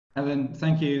Ellen,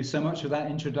 thank you so much for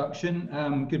that introduction.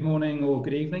 Good morning or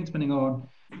good evening, depending on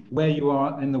where you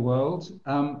are in the world.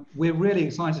 We're really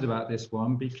excited about this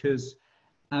one because,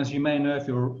 as you may know, if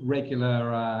you're a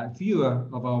regular viewer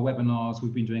of our webinars,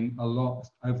 we've been doing a lot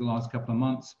over the last couple of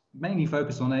months, mainly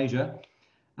focused on Asia.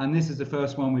 And this is the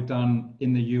first one we've done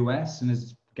in the US. And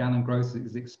as Galen Growth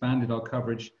has expanded our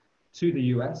coverage to the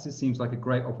US, it seems like a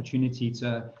great opportunity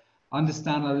to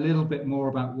understand a little bit more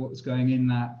about what's going in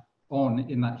that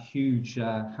huge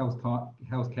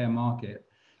healthcare market.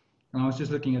 And I was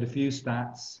just looking at a few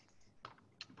stats.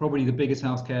 Probably the biggest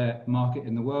healthcare market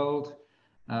in the world.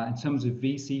 In terms of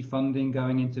VC funding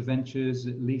going into ventures,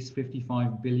 at least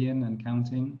 55 billion and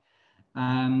counting.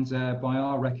 And by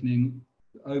our reckoning,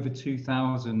 over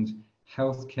 2,000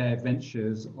 healthcare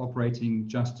ventures operating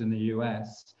just in the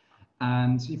US.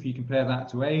 And if you compare that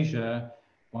to Asia,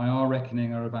 by our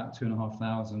reckoning, are about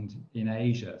 2,500 in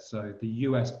Asia. So the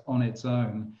US on its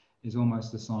own is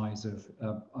almost the size of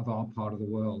our part of the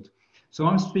world. So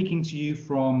I'm speaking to you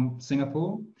from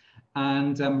Singapore,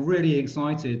 and I'm really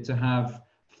excited to have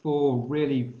 4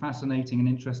 really fascinating and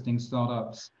interesting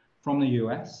startups from the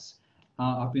US.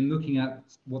 I've been looking at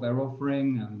what they're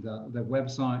offering and their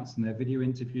websites and their video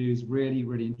interviews, really,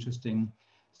 really interesting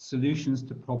solutions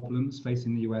to problems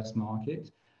facing the US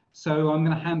market. So I'm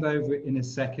going to hand over in a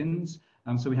second.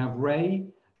 So we have Ray,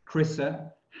 Chrissa,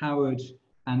 Howard,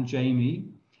 and Jamey.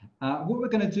 What we're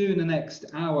going to do in the next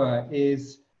hour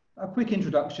is a quick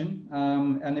introduction.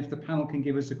 And if the panel can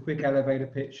give us a quick elevator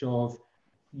pitch of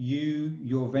you,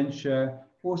 your venture,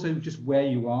 also just where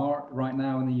you are right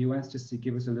now in the US, just to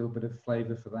give us a little bit of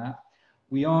flavor for that.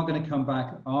 We are going to come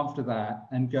back after that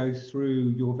and go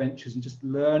through your ventures and just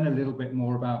learn a little bit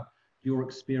more about your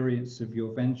experience of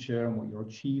your venture and what you're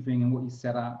achieving and what you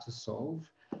set out to solve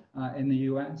in the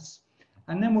US.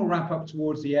 And then we'll wrap up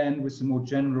towards the end with some more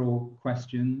general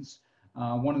questions.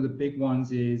 One of the big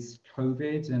ones is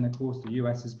COVID. And of course, the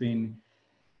US has been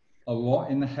a lot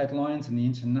in the headlines and the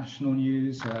international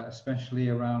news, especially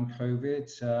around COVID.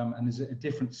 And is at a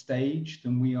different stage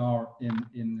than we are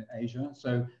in Asia.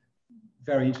 So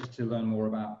very interested to learn more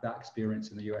about that experience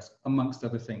in the US, amongst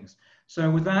other things. So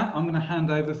with that, I'm going to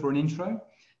hand over for an intro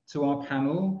to our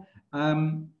panel.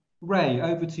 Ray,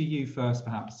 over to you first,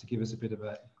 perhaps, to give us a bit of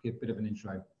an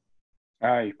intro.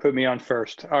 You put me on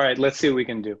first. All right, let's see what we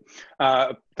can do.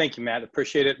 Thank you, Matt.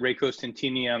 Appreciate it. Ray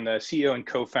Costantini. I'm the CEO and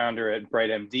co-founder at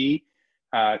Bright.md.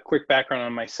 Quick background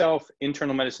on myself: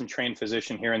 internal medicine trained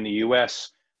physician here in the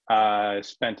US.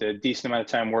 Spent a decent amount of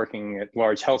time working at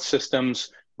large health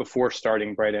systems before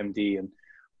starting Bright.md. And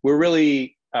we're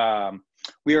really,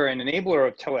 we are an enabler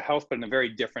of telehealth, but in a very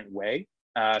different way.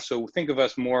 So think of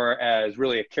us more as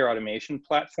really a care automation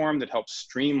platform that helps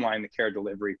streamline the care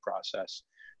delivery process.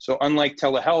 So unlike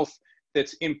telehealth,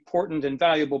 that's important and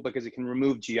valuable because it can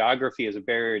remove geography as a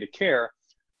barrier to care,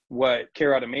 what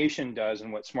care automation does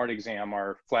and what Smart Exam,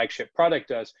 our flagship product,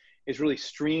 does is really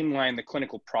streamline the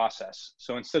clinical process.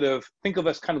 So instead of, think of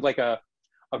us kind of like a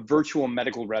virtual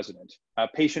medical resident. A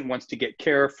patient wants to get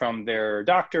care from their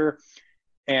doctor,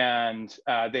 and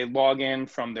they log in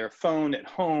from their phone at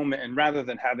home, and rather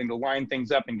than having to line things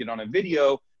up and get on a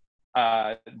video,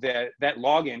 that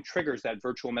login triggers that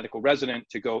virtual medical resident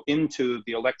to go into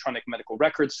the electronic medical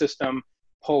record system,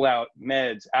 pull out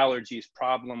meds, allergies,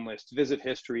 problem lists, visit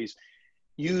histories,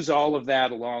 use all of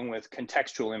that along with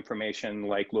contextual information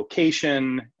like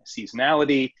location,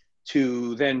 seasonality,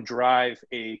 to then drive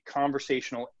a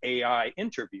conversational AI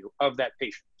interview of that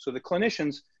patient. So the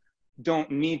clinicians don't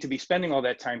need to be spending all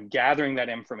that time gathering that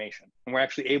information. And we're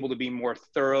actually able to be more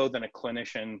thorough than a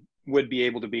clinician would be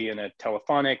able to be in a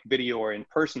telephonic, video, or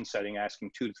in-person setting,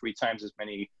 asking 2 to 3 times as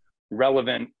many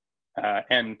relevant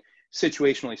and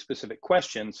situationally specific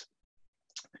questions.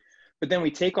 But then we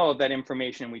take all of that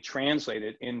information and we translate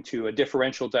it into a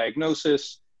differential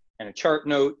diagnosis and a chart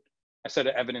note, a set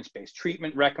of evidence-based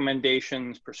treatment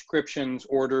recommendations, prescriptions,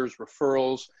 orders,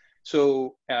 referrals.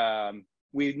 So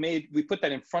we put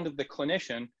that in front of the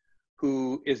clinician,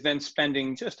 who is then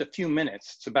spending just a few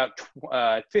minutes. It's about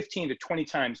 15 to 20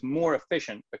 times more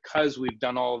efficient because we've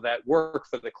done all of that work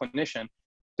for the clinician.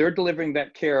 They're delivering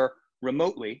that care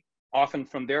remotely, often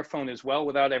from their phone as well,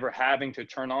 without ever having to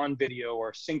turn on video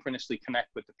or synchronously connect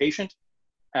with the patient.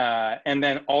 And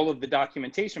then all of the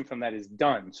documentation from that is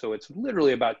done. So it's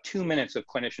literally about 2 minutes of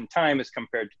clinician time as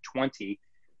compared to 20.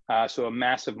 So a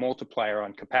massive multiplier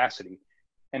on capacity.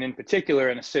 And in particular,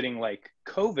 in a setting like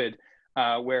COVID,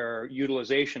 where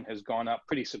utilization has gone up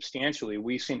pretty substantially,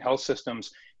 we've seen health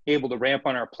systems able to ramp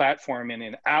on our platform in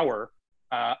an hour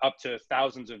up to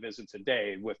thousands of visits a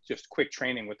day with just quick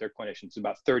training with their clinicians,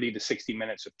 about 30 to 60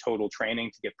 minutes of total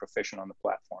training to get proficient on the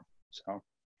platform. So.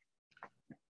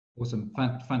 Awesome,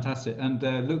 fantastic. And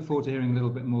look forward to hearing a little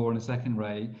bit more in a second,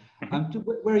 Ray.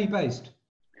 Where are you based?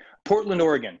 Portland,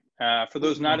 Oregon. For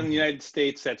those not in the United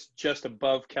States, that's just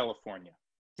above California.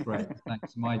 Great,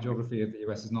 thanks. My geography of the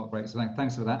US is not great, so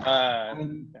thanks for that.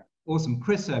 Yeah. Awesome.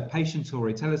 Chrissa,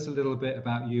 Patientory, tell us a little bit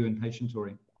about you and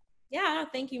Patientory. Yeah,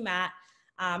 thank you, Matt.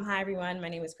 Hi, everyone. My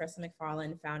name is Chrissa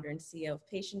McFarlane, founder and CEO of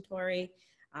Patientory.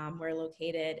 We're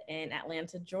located in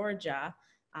Atlanta, Georgia.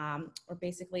 We're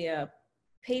basically a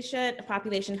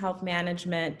population health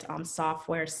management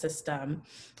software system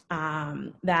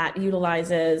that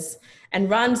utilizes and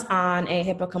runs on a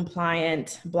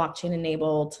HIPAA-compliant,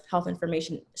 blockchain-enabled health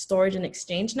information storage and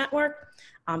exchange network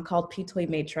called P2E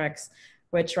Matrix,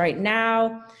 which right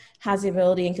now has the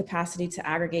ability and capacity to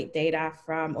aggregate data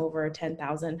from over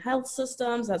 10,000 health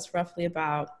systems. That's roughly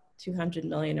about 200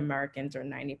 million Americans, or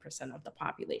 90% of the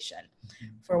population,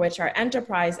 for which our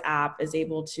enterprise app is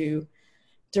able to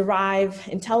derive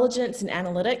intelligence and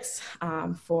analytics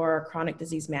for chronic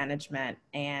disease management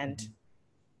and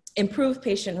improve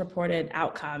patient-reported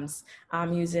outcomes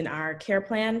using our care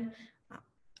plan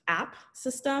app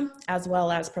system, as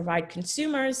well as provide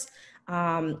consumers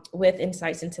with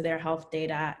insights into their health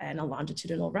data and a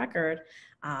longitudinal record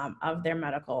of their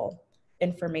medical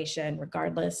information,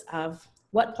 regardless of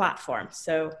what platform.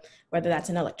 So whether that's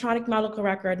an electronic medical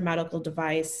record, medical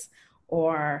device,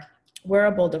 or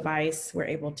wearable device, we're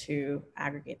able to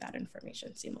aggregate that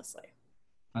information seamlessly.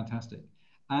 Fantastic.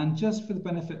 And just for the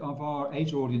benefit of our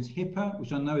age audience, HIPAA,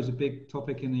 which I know is a big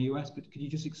topic in the US, but could you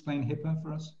just explain HIPAA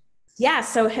for us? Yeah,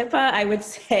 so HIPAA, I would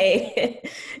say,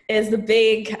 is the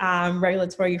big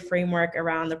regulatory framework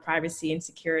around the privacy and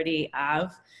security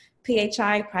of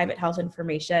PHI, private health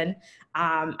information.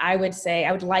 I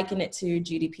would liken it to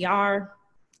GDPR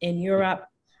in Europe,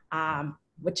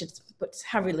 which is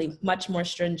heavily much more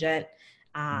stringent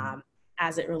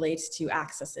as it relates to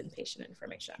accessing patient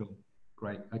information. Sure.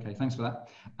 Great. Okay, thanks for that.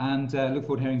 And look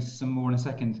forward to hearing some more in a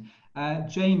second.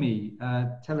 Jamey,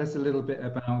 tell us a little bit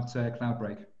about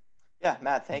Cloudbreak. Yeah,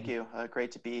 Matt, thank you.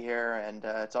 Great to be here. And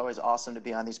it's always awesome to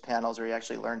be on these panels where you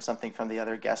actually learn something from the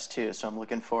other guests too. So I'm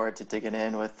looking forward to digging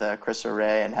in with Chrissa,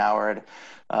 Ray, and Howard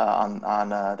on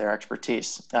their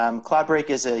expertise.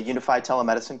 Cloudbreak is a unified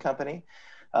telemedicine company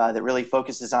that really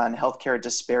focuses on healthcare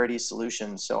disparity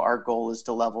solutions. So our goal is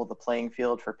to level the playing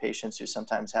field for patients who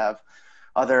sometimes have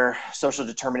other social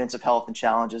determinants of health and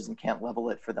challenges and can't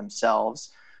level it for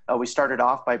themselves. We started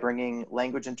off by bringing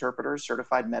language interpreters,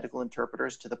 certified medical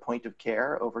interpreters, to the point of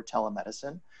care over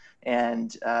telemedicine.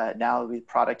 And now the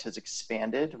product has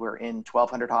expanded. We're in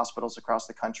 1,200 hospitals across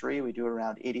the country. We do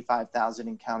around 85,000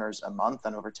 encounters a month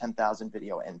on over 10,000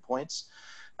 video endpoints,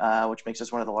 which makes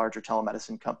us one of the larger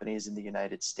telemedicine companies in the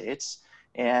United States.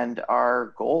 And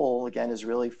our goal, again, is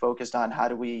really focused on how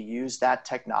do we use that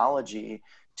technology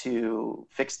to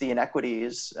fix the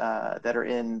inequities that are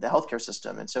in the healthcare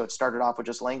system. And so it started off with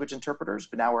just language interpreters,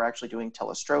 but now we're actually doing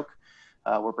telestroke.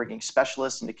 We're bringing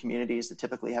specialists into communities that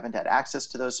typically haven't had access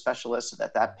to those specialists, so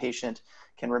that that patient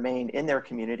can remain in their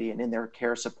community and in their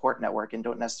care support network and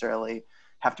don't necessarily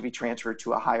have to be transferred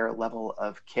to a higher level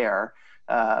of care.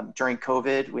 During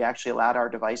COVID, we actually allowed our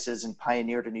devices and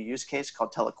pioneered a new use case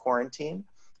called telequarantine,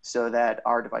 so that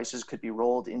our devices could be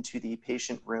rolled into the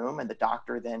patient room and the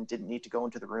doctor then didn't need to go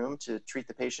into the room to treat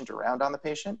the patient around on the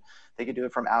patient. They could do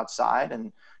it from outside,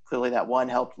 and clearly that, one,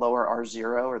 helped lower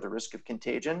R0, or the risk of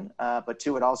contagion, but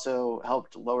two, it also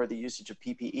helped lower the usage of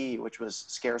PPE, which was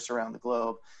scarce around the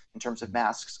globe in terms of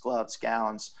masks, gloves,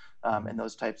 gowns, and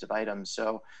those types of items.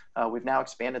 So we've now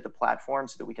expanded the platform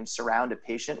so that we can surround a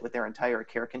patient with their entire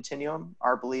care continuum.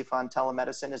 Our belief on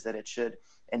telemedicine is that it should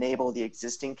enable the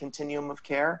existing continuum of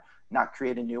care, not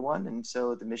create a new one. And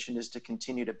so the mission is to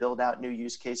continue to build out new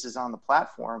use cases on the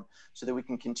platform so that we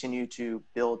can continue to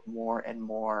build more and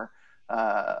more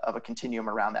of a continuum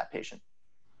around that patient.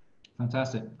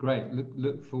 Fantastic. Great.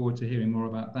 Look forward to hearing more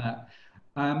about that.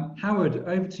 Howard,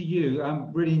 over to you.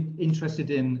 I'm really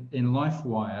interested in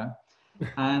LifeWIRE.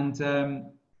 And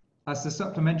as a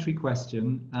supplementary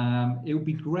question, it would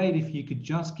be great if you could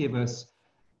just give us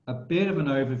a bit of an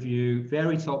overview,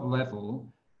 very top level,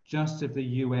 just of the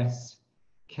US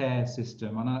care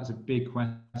system. I know that's a big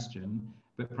question,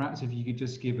 but perhaps if you could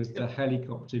just give us the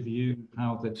helicopter view,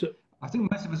 how I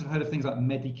think most of us have heard of things like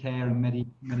Medicare and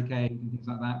Medicaid and things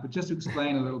like that, but just to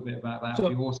explain a little bit about that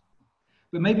would be awesome.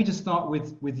 But maybe just start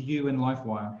with you and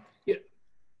LifeWIRE.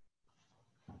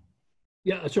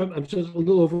 Yeah, so I'm just a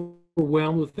little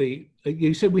overwhelmed with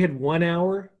you said we had 1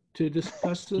 hour? to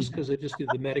discuss this? Because I just did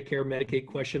the Medicare, Medicaid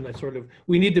question. That sort of,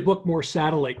 we need to book more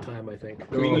satellite time, I think.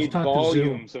 We need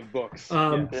volumes of books.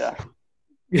 Yeah.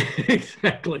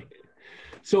 Exactly.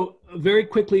 So very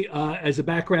quickly, as a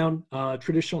background,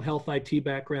 traditional health IT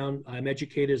background, I'm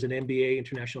educated as an MBA,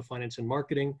 International Finance and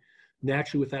Marketing.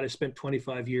 Naturally, with that, I spent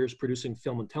 25 years producing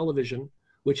film and television,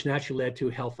 which naturally led to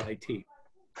health IT,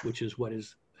 which is what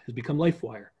has become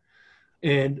LifeWIRE.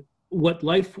 And what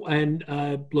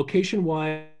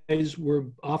location-wise, we're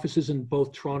offices in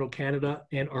both Toronto, Canada,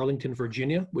 and Arlington,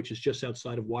 Virginia, which is just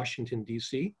outside of Washington,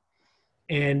 DC.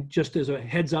 And just as a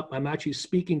heads up, I'm actually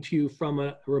speaking to you from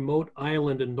a remote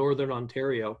island in Northern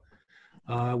Ontario,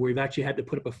 where we've actually had to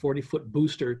put up a 40-foot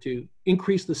booster to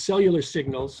increase the cellular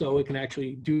signal so it can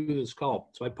actually do this call.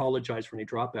 So I apologize for any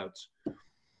dropouts.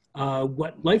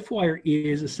 What LifeWIRE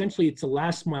is, essentially, it's a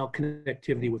last mile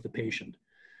connectivity with the patient.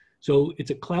 So it's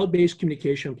a cloud-based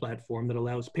communication platform that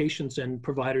allows patients and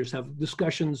providers to have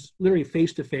discussions literally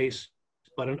face-to-face,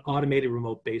 but on an automated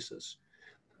remote basis.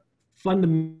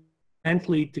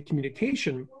 Fundamentally to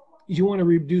communication, you want to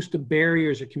reduce the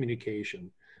barriers of communication.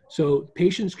 So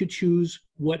patients could choose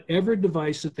whatever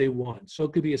device that they want. So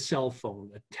it could be a cell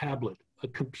phone, a tablet, a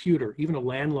computer, even a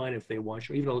landline if they want,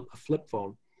 or even a flip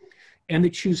phone. And they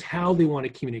choose how they want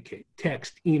to communicate: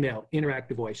 text, email,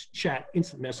 interactive voice, chat,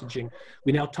 instant messaging.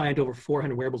 We now tie into over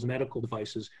 400 wearables and medical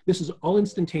devices. This is all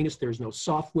instantaneous. There's no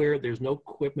software, there's no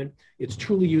equipment. It's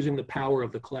truly using the power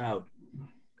of the cloud.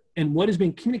 And what is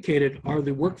being communicated are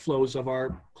the workflows of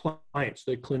our clients,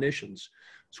 the clinicians.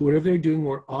 So whatever they're doing,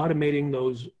 we're automating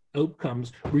those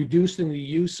outcomes, reducing the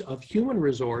use of human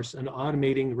resource and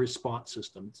automating the response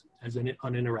systems as on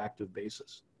an interactive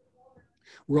basis.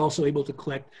 We're also able to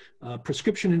collect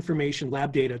prescription information,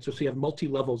 lab data, so you have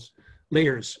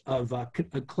layers of a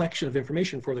collection of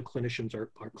information for the clinicians, our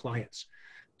clients.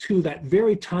 To that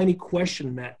very tiny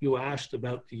question, Matt, you asked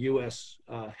about the US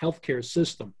healthcare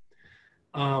system.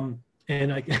 And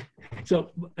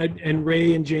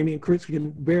Ray and Jamey and Chris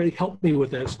can barely help me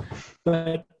with this,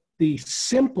 but the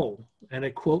simple, and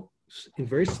I quote in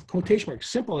very quotation marks,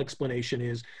 simple explanation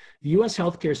is the US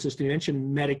healthcare system. You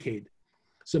mentioned Medicaid.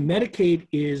 So Medicaid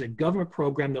is a government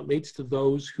program that relates to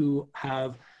those who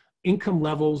have income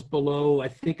levels below, I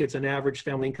think it's an average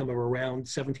family income of around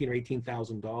 $17,000 or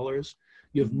 $18,000.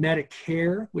 You have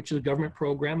Medicare, which is a government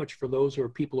program, which for those who are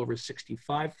people over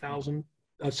 65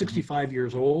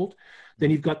 years old. Then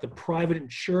you've got the private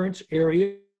insurance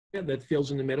area that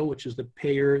fills in the middle, which is the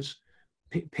payer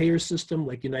system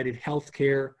like United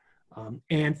Healthcare,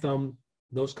 Anthem,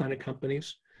 those kind of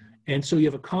companies. And so you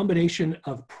have a combination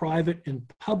of private and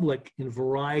public in a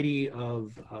variety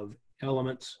of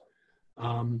elements.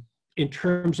 In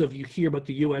terms of, you hear about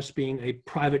the US being a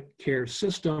private care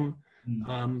system,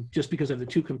 just because of the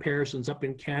two comparisons. Up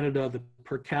in Canada, the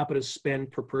per capita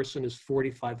spend per person is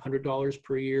 $4,500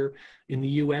 per year. In the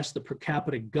US, the per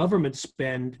capita government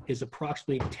spend is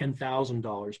approximately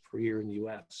 $10,000 per year in the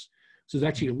US. So there's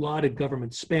actually a lot of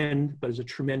government spend, but there's a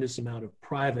tremendous amount of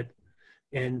private.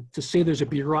 And to say there's a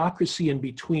bureaucracy in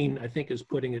between, I think is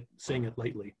saying it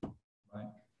lightly. Right.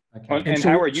 Okay. And so,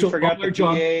 Howard, you forgot the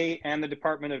VA and the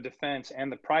Department of Defense and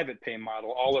the private pay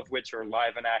model, all of which are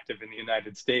live and active in the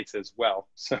United States as well.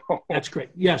 So that's great.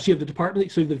 Yes, you have the department.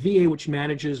 So the VA, which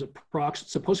manages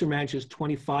supposedly manages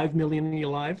 25 million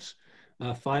lives,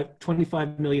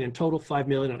 25 million in total, 5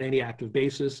 million on any active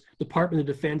basis. Department of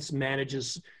Defense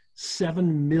manages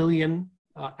 7 million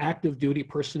active duty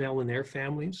personnel and their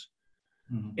families.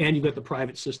 And you've got the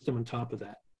private system on top of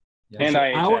that. Yeah. And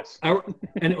IHS.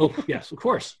 Yes, of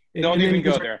course. Don't even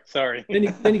go there. Sorry. Then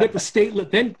you get the state.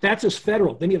 Then that's just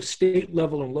federal. Then you have state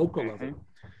level and local level.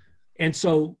 And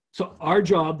so our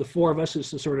job, the four of us, is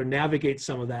to sort of navigate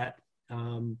some of that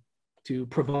to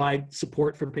provide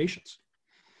support for patients.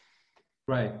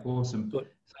 Great, awesome. Thank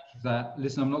you for that.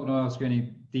 Listen, I'm not going to ask you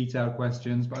any detailed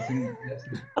questions, but I think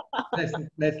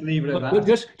let's leave it at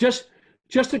that.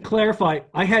 Just to clarify,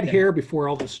 I had hair before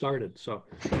all this started, so.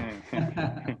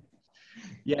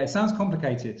 Yeah, it sounds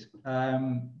complicated,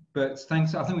 but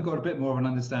thanks. I think we've got a bit more of an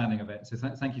understanding of it, so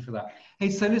thank you for that. Hey,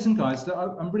 so listen, guys,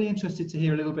 I'm really interested to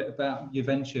hear a little bit about your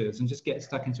ventures and just get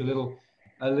stuck into a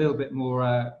little bit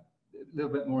more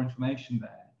information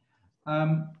there.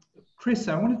 Chris,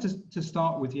 I wanted to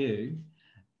start with you.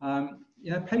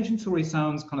 Patientory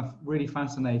sounds kind of really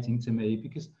fascinating to me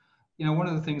because, one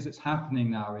of the things that's happening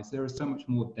now is there is so much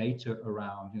more data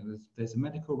around. There's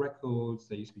medical records.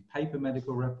 There used to be paper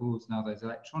medical records. Now there's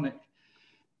electronic.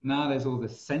 Now there's all the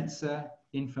sensor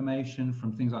information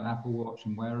from things like Apple Watch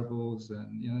and wearables,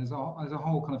 and there's a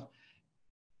whole kind of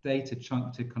data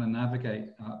chunk to kind of navigate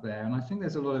out there. And I think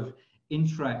there's a lot of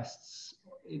interests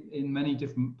in many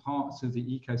different parts of the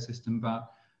ecosystem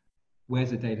about where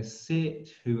does the data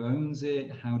sit, who owns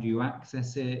it, how do you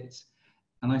access it?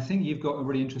 And I think you've got a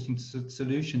really interesting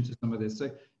solution to some of this.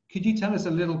 So could you tell us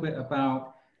a little bit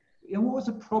about, what was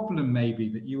the problem maybe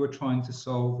that you were trying to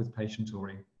solve with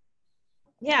Patientory?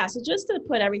 Yeah, so just to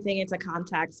put everything into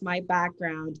context, my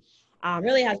background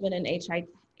really has been an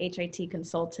HIT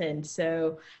consultant.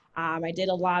 So I did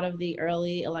a lot of the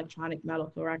early electronic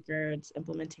medical records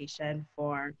implementation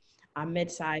for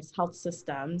mid-sized health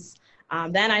systems.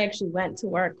 Then I actually went to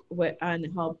work with and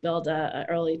help build an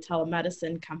early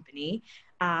telemedicine company,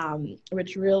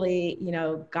 which really,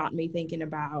 got me thinking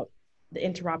about the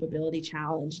interoperability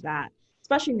challenge that,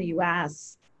 especially in the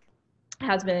US,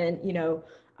 has been,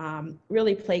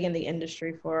 really plaguing the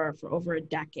industry for over a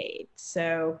decade.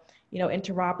 So,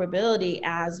 interoperability,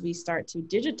 as we start to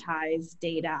digitize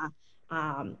data,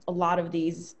 a lot of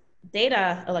these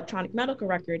data, electronic medical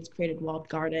records, created walled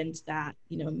gardens that,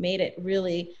 made it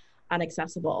really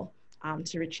inaccessible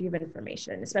to retrieve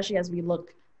information, especially as we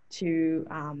look to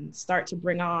start to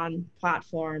bring on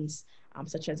platforms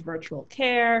such as virtual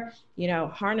care,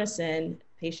 harnessing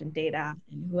patient data,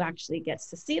 and who actually gets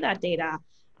to see that data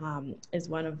is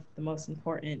one of the most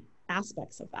important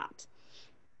aspects of that.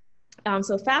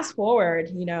 So fast forward,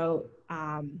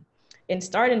 in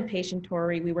starting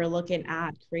Patientory, we were looking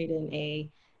at creating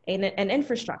an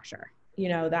infrastructure,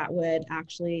 that would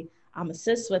actually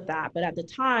assist with that. But at the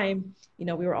time, we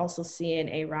were also seeing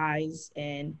a rise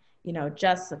in,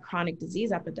 just a chronic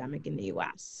disease epidemic in the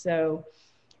US. So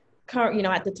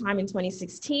at the time in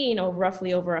 2016,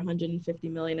 roughly over 150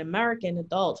 million American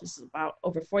adults, which is about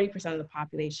over 40% of the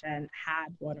population, had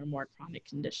one or more chronic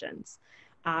conditions.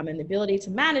 And the ability to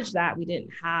manage that, we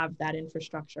didn't have that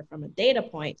infrastructure from a data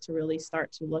point to really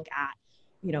start to look at,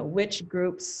 which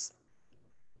groups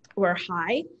were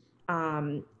high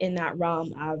in that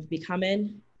realm of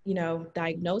becoming,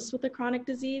 diagnosed with a chronic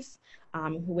disease,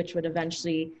 which would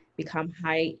eventually become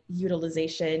high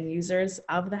utilization users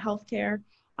of the healthcare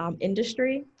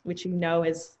industry, which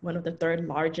is one of the third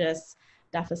largest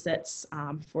deficits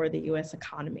for the US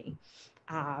economy.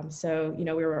 So,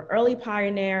 we were an early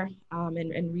pioneer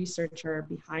and researcher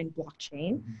behind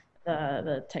blockchain,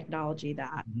 the technology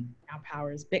that now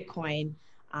powers Bitcoin,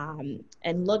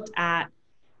 and looked at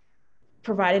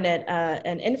providing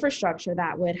an infrastructure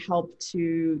that would help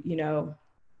to,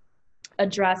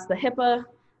 address the HIPAA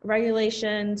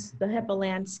regulations, the HIPAA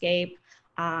landscape,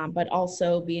 but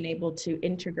also being able to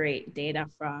integrate data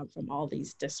from all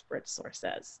these disparate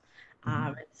sources.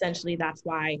 Essentially, that's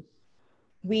why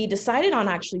we decided on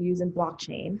actually using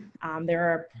blockchain. There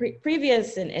are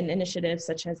previous initiatives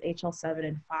such as HL7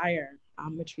 and FHIR,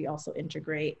 which we also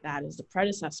integrate. That is the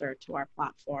predecessor to our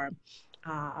platform.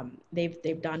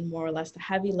 They've done more or less the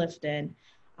heavy lifting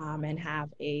and have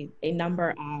a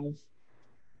number of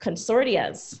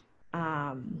consortias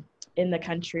in the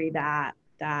country that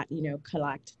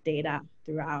collect data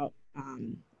throughout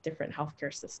different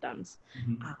healthcare systems.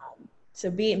 So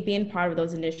being part of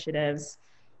those initiatives,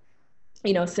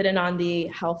 sitting on the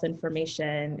Health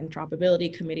Information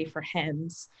Interoperability Committee for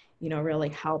HIMSS, really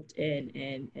helped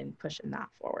in pushing that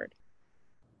forward.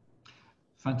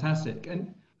 Fantastic.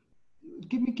 And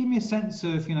give me a sense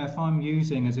of, if I'm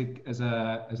using as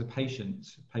a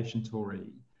patient, Patientory,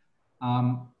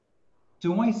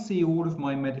 do I see all of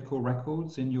my medical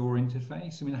records in your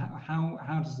interface? I mean,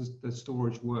 how does the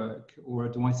storage work? Or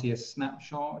do I see a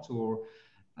snapshot?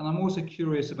 And I'm also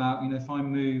curious about, if I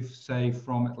move, say,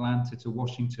 from Atlanta to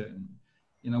Washington,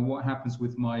 what happens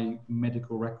with my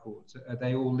medical records? Are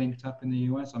they all linked up in the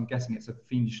US? I'm guessing it's a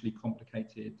fiendishly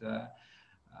complicated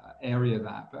area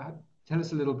but tell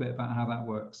us a little bit about how that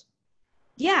works.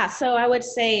 Yeah, so I would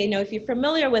say, if you're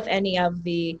familiar with any of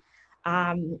the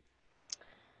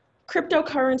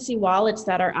cryptocurrency wallets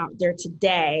that are out there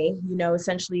today,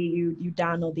 essentially you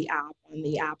download the app on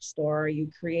the App Store,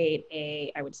 you create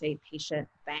I would say, patient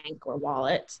bank or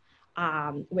wallet,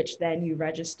 which then you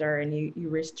register and you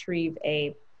retrieve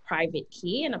a private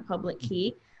key and a public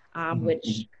key,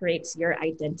 which creates your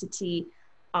identity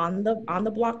on the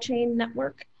blockchain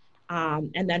network.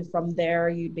 And then from there,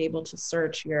 you'd be able to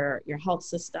search your health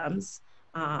systems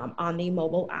on the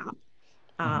mobile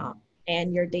app.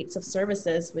 And your dates of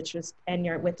services, with your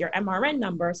MRN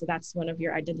number, so that's one of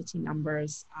your identity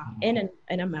numbers in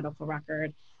a medical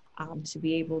record, to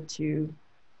be able to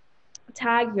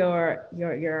tag your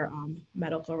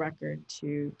medical record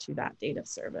to that data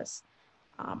service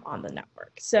on the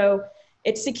network. So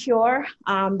it's secure.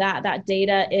 That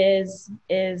data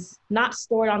is not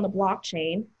stored on the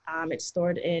blockchain. It's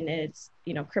stored in its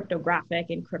cryptographic,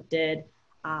 encrypted,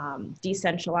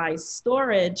 decentralized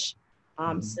storage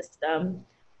system,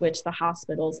 which the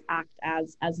hospitals act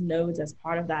as nodes as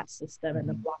part of that system, and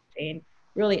the blockchain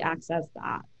really acts as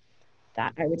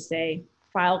that I would say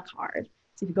file card.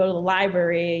 So if you go to the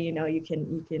library, you know, you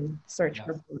can search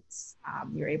for books.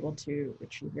 You're able to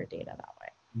retrieve your data that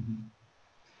way.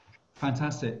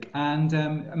 Fantastic. And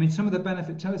I mean, some of the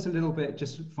benefits, tell us a little bit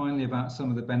just finally about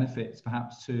some of the benefits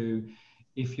perhaps to,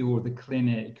 if you're the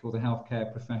clinic or the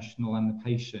healthcare professional and the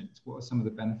patient, what are some of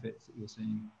the benefits that you're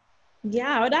seeing?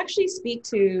 Yeah, I would actually speak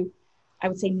to, I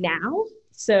would say now.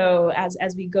 So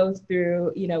as we go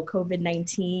through, you know,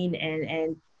 COVID-19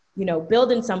 and you know,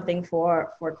 building something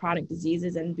for chronic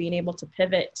diseases and being able to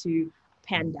pivot to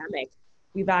pandemic,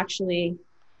 we've actually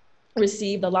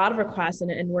received a lot of requests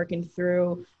and working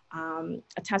through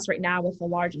a test right now with a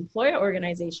large employer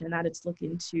organization that it's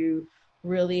looking to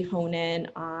really hone in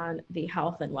on the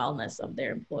health and wellness of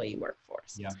their employee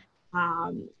workforce. Yeah.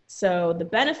 So the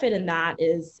benefit in that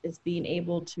is being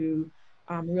able to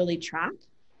really track.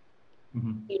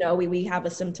 You know, we have a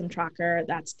symptom tracker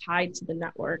that's tied to the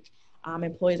network.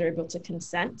 Employees are able to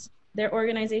consent their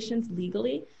organizations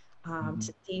legally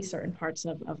to see certain parts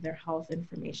of their health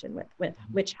information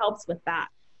which helps with that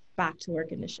back to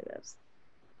work initiatives.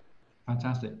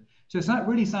 Fantastic. So that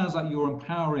really sounds like you're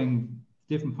empowering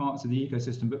different parts of the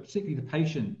ecosystem, but particularly the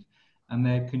patient and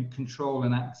their control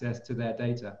and access to their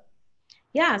data.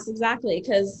 Yes, exactly.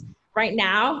 Because right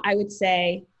now, I would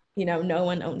say, you know, no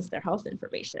one owns their health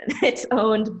information. It's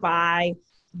owned by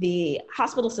the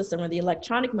hospital system or the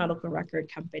electronic medical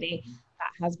record company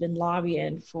that has been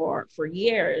lobbying for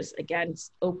years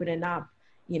against opening up,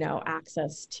 you know,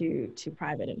 access to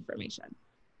private information.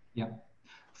 Yeah,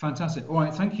 fantastic. All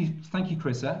right, thank you,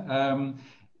 Chrissa.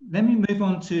 Let me move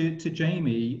on to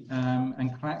Jamey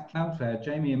and Cloudflare.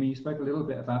 Jamey, I mean, you spoke a little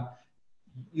bit about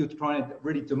you're trying to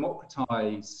really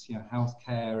democratize, you know,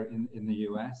 healthcare in the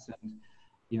US, and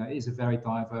you know, it is a very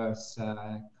diverse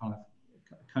kind of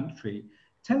country.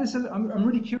 Tell us, I'm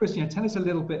really curious, you know, tell us a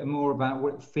little bit more about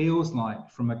what it feels like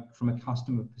from a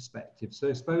customer perspective.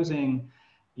 So supposing,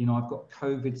 you know, I've got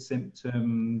COVID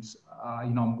symptoms,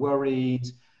 you know, I'm worried,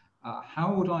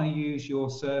 how would I use your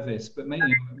service? But maybe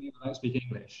I don't speak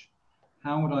English.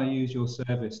 How would I use your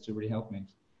service to really help me?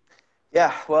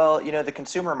 Yeah, well, you know, the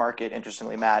consumer market,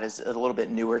 interestingly, Matt, is a little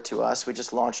bit newer to us. We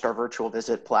just launched our virtual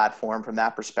visit platform from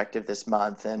that perspective this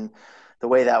month. And the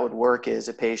way that would work is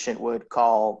a patient would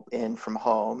call in from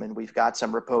home, and we've got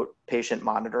some remote patient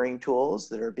monitoring tools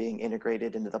that are being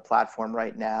integrated into the platform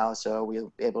right now. So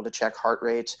we'll be able to check heart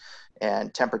rate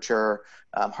and temperature,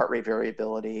 heart rate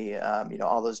variability, you know,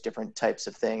 all those different types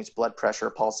of things, blood pressure,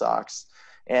 pulse ox.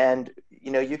 And, you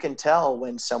know, you can tell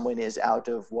when someone is out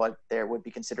of what there would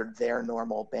be considered their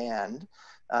normal band,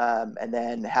 and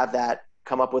then have that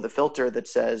come up with a filter that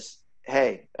says,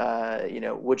 hey, you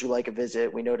know, would you like a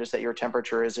visit? We notice that your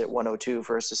temperature is at 102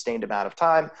 for a sustained amount of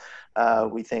time.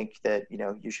 We think that, you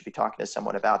know, you should be talking to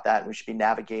someone about that, and we should be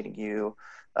navigating you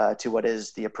to what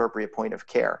is the appropriate point of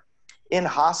care. In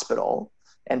hospital,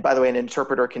 and by the way, an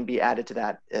interpreter can be added to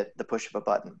that at the push of a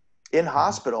button. In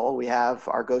hospital, we have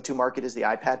our go-to market is the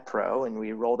iPad Pro, and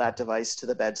we roll that device to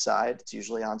the bedside. It's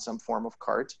usually on some form of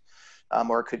cart,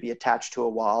 or it could be attached to a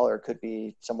wall, or it could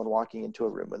be someone walking into a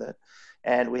room with it.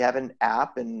 And we have an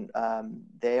app, and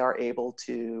they are able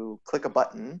to click a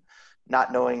button,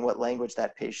 not knowing what language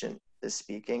that patient is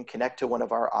speaking, connect to one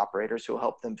of our operators who will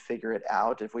help them figure it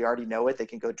out. If we already know it, they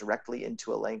can go directly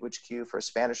into a language queue for a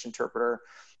Spanish interpreter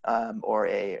or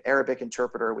a Arabic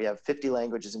interpreter. We have 50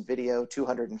 languages in video,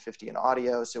 250 in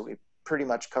audio. So we pretty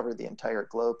much covered the entire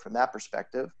globe from that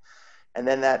perspective. And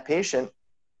then that patient,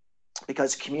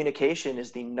 because communication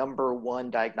is the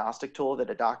 #1 diagnostic tool that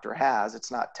a doctor has.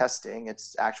 It's not testing,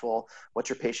 it's actual, what's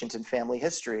your patient and family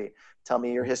history? Tell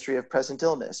me your history of present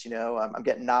illness. You know, I'm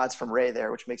getting nods from Ray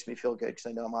there, which makes me feel good because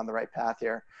I know I'm on the right path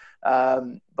here.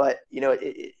 But, you know,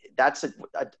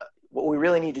 what we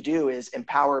really need to do is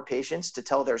empower patients to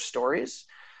tell their stories,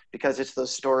 because it's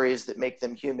those stories that make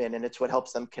them human, and it's what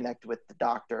helps them connect with the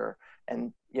doctor.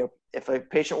 And, you know, if a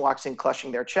patient walks in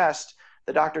clutching their chest,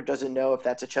 the doctor doesn't know if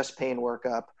that's a chest pain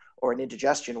workup or an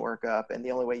indigestion workup. And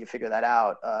the only way you figure that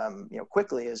out, you know,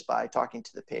 quickly is by talking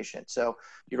to the patient. So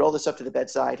you roll this up to the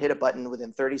bedside, hit a button,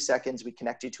 within 30 seconds, we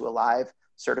connect you to a live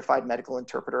certified medical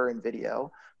interpreter in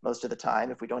video. Most of the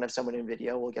time, if we don't have someone in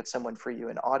video, we'll get someone for you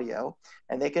in audio,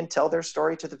 and they can tell their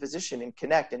story to the physician and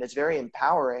connect. And it's very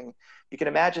empowering. You can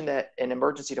imagine that an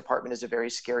emergency department is a very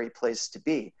scary place to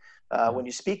be. When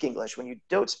you speak English, when you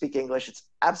don't speak English, it's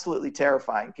absolutely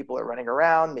terrifying. People are running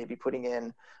around, maybe putting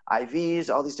in IVs,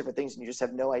 all these different things, and you just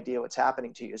have no idea what's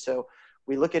happening to you. So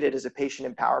we look at it as a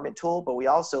patient empowerment tool, but we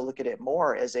also look at it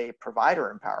more as a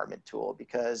provider empowerment tool,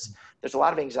 because there's a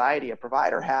lot of anxiety a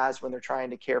provider has when they're trying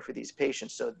to care for these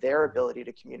patients. So their ability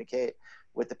to communicate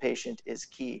with the patient is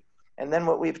key. And then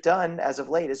what we've done as of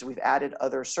late is we've added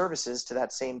other services to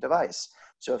that same device.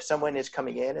 So if someone is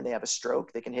coming in and they have a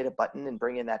stroke, they can hit a button and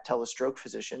bring in that telestroke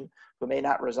physician who may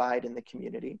not reside in the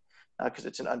community because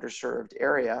it's an underserved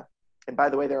area. And by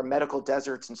the way, there are medical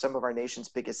deserts in some of our nation's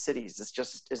biggest cities. This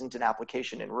just isn't an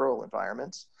application in rural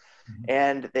environments.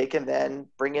 And they can then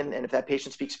bring in, and if that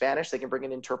patient speaks Spanish, they can bring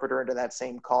an interpreter into that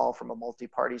same call from a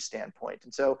multi-party standpoint.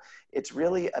 And so it's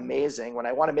really amazing. When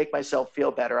I want to make myself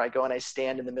feel better, I go and I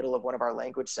stand in the middle of one of our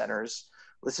language centers,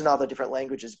 listen to all the different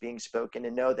languages being spoken,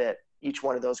 and know that each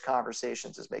one of those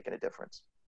conversations is making a difference.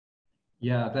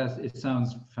 Yeah, it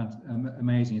sounds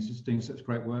amazing. It's just doing such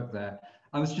great work there.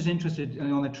 I was just interested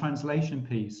on the translation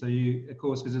piece. So you, of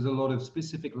course, because there's a lot of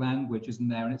specific language, isn't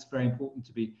there? And it's very important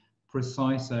to be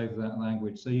precise over that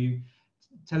language. So you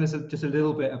tell us just a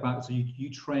little bit about, so you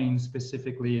train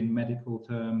specifically in medical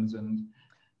terms and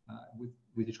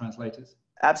with your translators?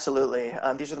 Absolutely.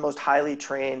 These are the most highly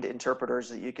trained interpreters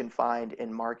that you can find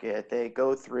in market. They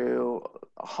go through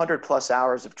 100+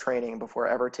 hours of training before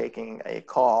ever taking a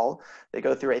call. They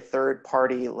go through a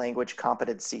third-party language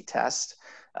competency test.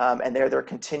 And they're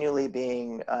continually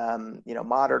being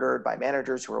monitored by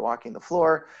managers who are walking the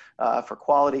floor for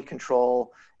quality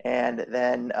control. And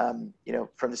then,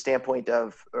 from the standpoint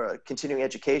of continuing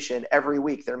education, every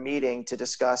week they're meeting to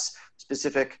discuss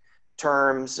specific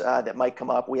terms that might come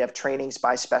up. We have trainings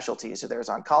by specialty. So there's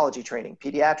oncology training,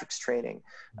 pediatrics training,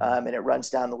 and it runs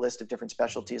down the list of different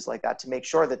specialties like that to make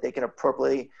sure that they can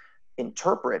appropriately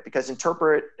interpret, because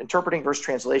interpreting versus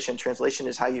translation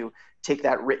is how you take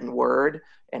that written word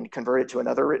and convert it to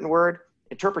another written word.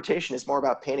 Interpretation is more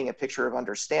about painting a picture of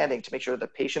understanding to make sure the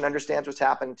patient understands what's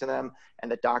happening to them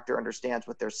and the doctor understands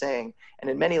what they're saying. And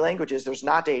in many languages, there's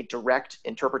not a direct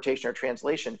interpretation or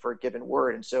translation for a given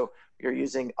word. And so you're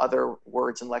using other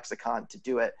words and lexicon to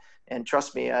do it. And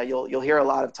trust me, you'll hear a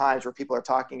lot of times where people are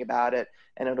talking about it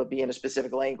and it'll be in a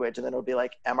specific language, and then it'll be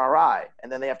like MRI. And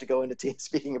then they have to go into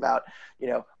speaking about,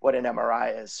 what an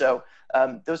MRI is. So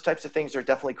those types of things are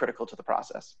definitely critical to the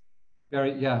process.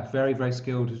 Very, very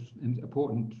skilled and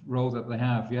important role that they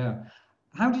have. Yeah.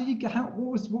 How did you get,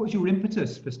 what was your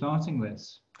impetus for starting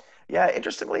this? Yeah,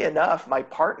 interestingly enough, my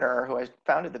partner, who I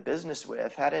founded the business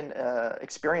with, had an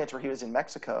experience where he was in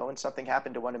Mexico and something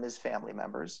happened to one of his family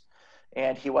members.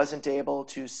 And he wasn't able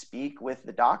to speak with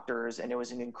the doctors, and it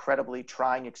was an incredibly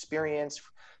trying experience,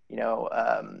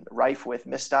 rife with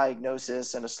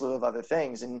misdiagnosis and a slew of other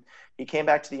things. And he came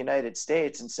back to the United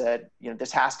States and said,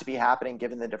 this has to be happening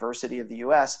given the diversity of the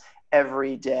US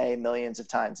every day, millions of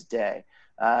times a day.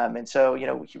 And so,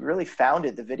 he really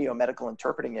founded the video medical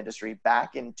interpreting industry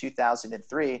back in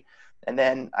 2003. And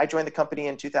then I joined the company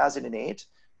in 2008,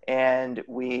 and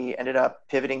we ended up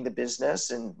pivoting the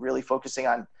business and really focusing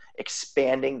on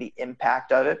expanding the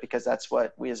impact of it, because that's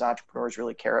what we as entrepreneurs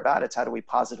really care about. It's how do we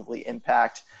positively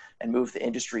impact and move the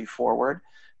industry forward.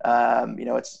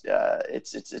 It's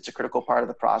a critical part of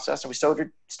the process. And we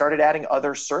started adding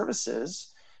other services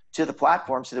to the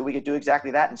platform so that we could do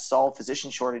exactly that and solve physician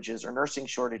shortages or nursing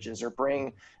shortages, or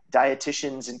bring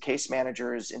dietitians and case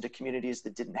managers into communities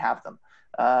that didn't have them.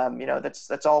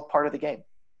 That's all part of the game.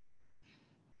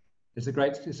 It's a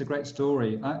great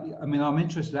story. I mean, I'm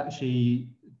interested actually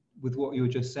with what you were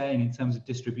just saying in terms of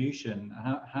distribution.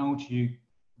 How do you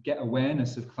get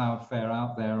awareness of Cloudflare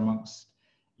out there amongst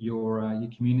your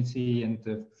community and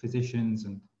the physicians?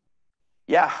 And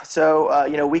yeah, so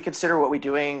we consider what we're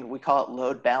doing, we call it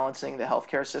load balancing the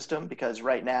healthcare system, because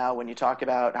right now when you talk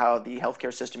about how the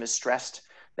healthcare system is stressed,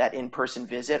 that in-person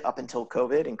visit up until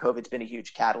COVID, and COVID's been a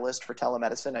huge catalyst for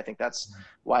telemedicine. I think that's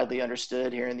widely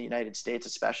understood here in the United States,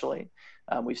 especially.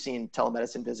 We've seen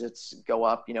telemedicine visits go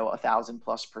up,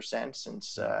 1,000+%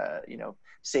 since,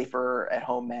 safer at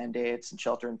home mandates and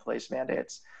shelter in place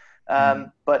mandates.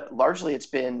 But largely it's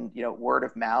been, word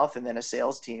of mouth and then a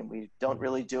sales team. We don't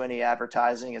really do any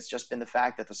advertising. It's just been the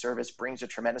fact that the service brings a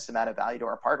tremendous amount of value to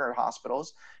our partner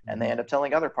hospitals, and they end up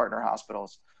telling other partner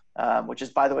hospitals. Which is,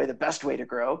 by the way, the best way to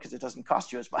grow because it doesn't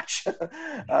cost you as much.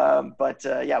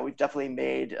 We've definitely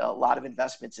made a lot of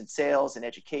investments in sales and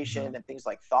education and things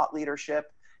like thought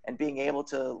leadership and being able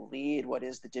to lead what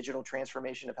is the digital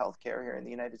transformation of healthcare here in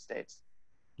the United States.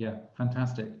 Yeah,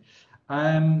 fantastic.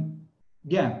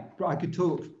 I could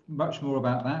talk much more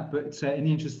about that, but in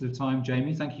the interest of time,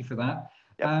 Jamey, thank you for that.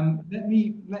 Yep. Let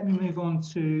me move on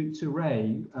to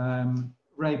Ray.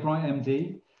 Ray,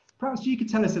 Bright.md. Perhaps you could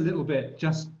tell us a little bit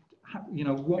just you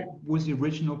know, what was the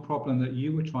original problem that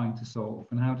you were trying to solve,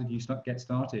 and how did you get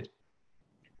started?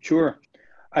 Sure.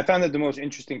 I found that the most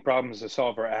interesting problems to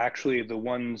solve are actually the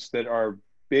ones that are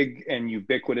big and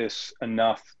ubiquitous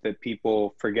enough that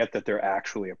people forget that they're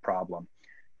actually a problem.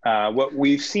 What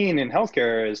we've seen in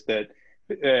healthcare is that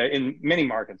in many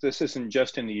markets, this isn't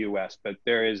just in the US, but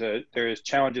there is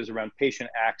challenges around patient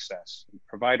access,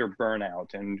 provider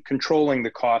burnout, and controlling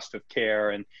the cost of care.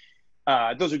 And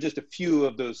those are just a few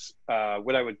of those,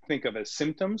 what I would think of as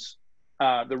symptoms.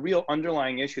 The real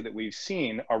underlying issue that we've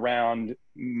seen around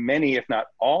many, if not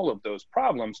all of those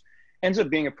problems, ends up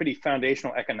being a pretty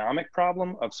foundational economic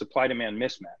problem of supply-demand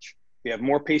mismatch. We have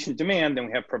more patient demand than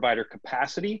we have provider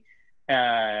capacity.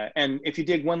 And if you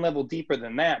dig one level deeper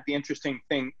than that, the interesting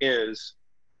thing is,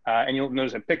 and you'll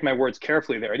notice I picked my words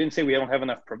carefully there. I didn't say we don't have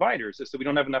enough providers, it's that we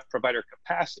don't have enough provider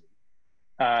capacity.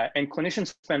 And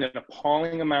clinicians spend an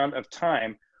appalling amount of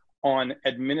time on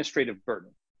administrative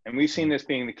burden. And we've seen this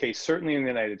being the case certainly in the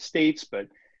United States, but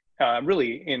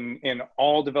really in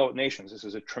all developed nations. This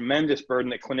is a tremendous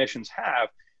burden that clinicians have.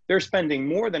 They're spending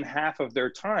more than half of their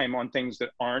time on things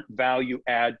that aren't value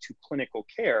add to clinical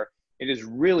care. It is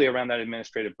really around that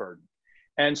administrative burden.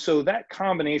 And so that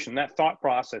combination, that thought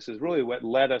process is really what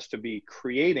led us to be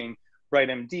creating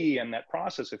Bright.md and that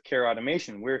process of care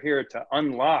automation. We're here to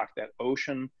unlock that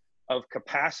ocean of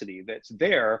capacity that's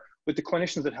there with the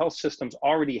clinicians that health systems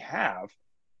already have,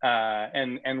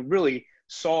 and really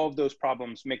solve those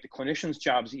problems, make the clinicians'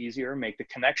 jobs easier, make the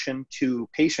connection to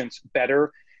patients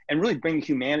better, and really bring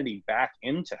humanity back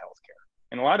into healthcare.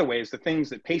 In a lot of ways, the things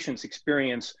that patients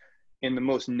experience in the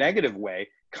most negative way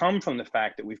come from the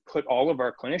fact that we've put all of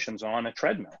our clinicians on a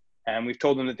treadmill, and we've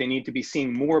told them that they need to be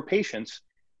seeing more patients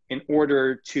in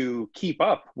order to keep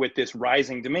up with this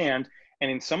rising demand, and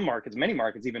in some markets, many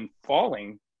markets, even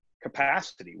falling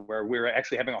capacity, where we're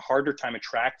actually having a harder time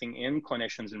attracting in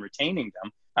clinicians and retaining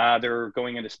them. They're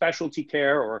going into specialty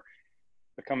care or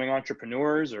becoming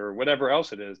entrepreneurs or whatever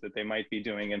else it is that they might be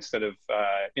doing instead of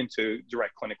into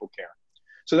direct clinical care.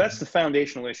 So that's the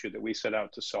foundational issue that we set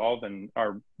out to solve, and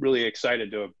are really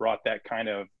excited to have brought that kind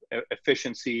of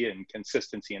efficiency and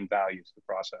consistency and value to the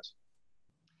process.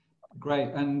 Great.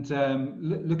 And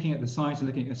looking at the site and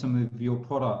looking at some of your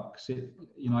products,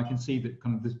 you know, I can see that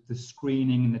kind of the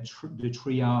screening and the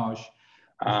triage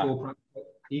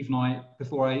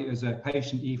before I, as a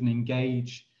patient, even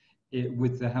engage it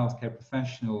with the healthcare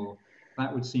professional,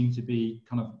 that would seem to be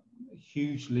kind of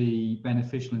hugely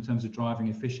beneficial in terms of driving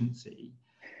efficiency.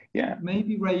 Yeah.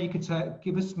 Maybe Ray, you could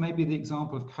give us maybe the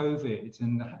example of COVID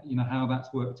and you know how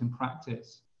that's worked in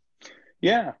practice.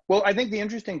 Yeah, well, I think the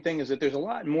interesting thing is that there's a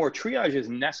lot more. Triage is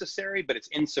necessary, but it's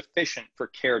insufficient for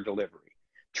care delivery.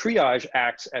 Triage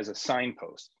acts as a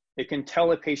signpost. It can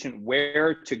tell a patient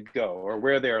where to go or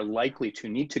where they're likely to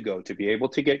need to go to be able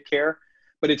to get care,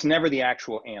 but it's never the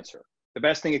actual answer. The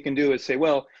best thing it can do is say,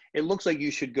 well, it looks like you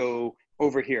should go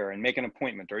over here and make an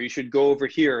appointment, or you should go over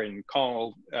here and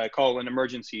call an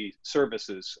emergency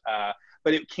services,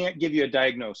 but it can't give you a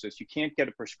diagnosis. You can't get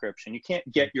a prescription. You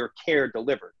can't get your care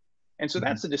delivered. And so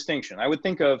that's the distinction. I would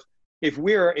think of, if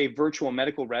we're a virtual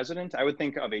medical resident, I would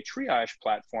think of a triage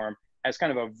platform as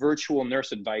kind of a virtual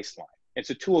nurse advice line.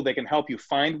 It's a tool that can help you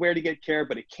find where to get care,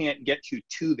 but it can't get you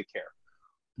to the care.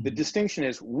 The distinction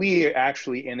is we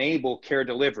actually enable care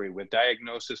delivery with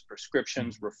diagnosis,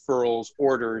 prescriptions, referrals,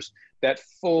 orders, that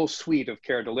full suite of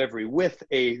care delivery with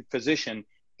a physician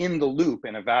in the loop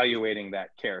and evaluating that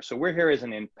care. So we're here as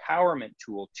an empowerment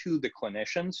tool to the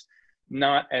clinicians,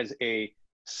 not as a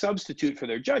substitute for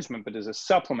their judgment, but as a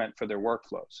supplement for their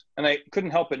workflows. And I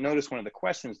couldn't help but notice one of the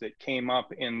questions that came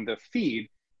up in the feed,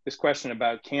 this question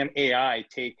about, can AI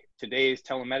take today's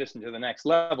telemedicine to the next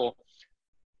level?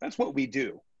 That's what we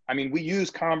do. I mean, we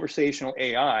use conversational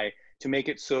AI to make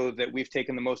it so that we've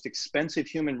taken the most expensive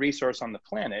human resource on the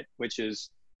planet, which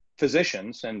is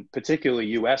physicians, and particularly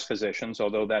US physicians,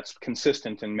 although that's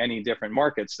consistent in many different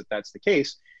markets that that's the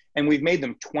case, and we've made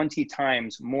them 20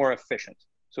 times more efficient.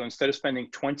 So instead of spending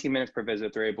 20 minutes per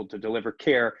visit, they're able to deliver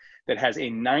care that has a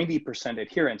 90%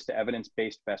 adherence to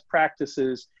evidence-based best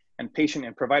practices and patient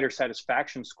and provider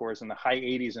satisfaction scores in the high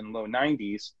 80s and low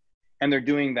 90s. And they're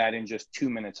doing that in just 2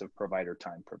 minutes of provider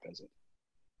time per visit.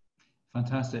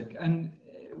 Fantastic. And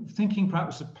thinking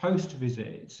perhaps of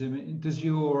post-visit, I mean, does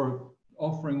your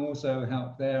offering also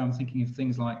help there? I'm thinking of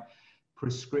things like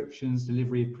prescriptions,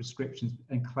 delivery of prescriptions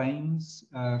and claims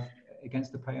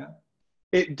against the payer.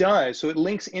 It does. So it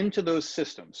links into those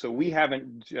systems. So we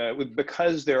haven't,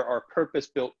 because there are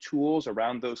purpose-built tools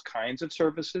around those kinds of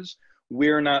services,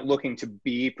 we're not looking to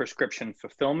be prescription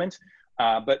fulfillment,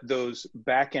 but those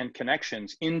back-end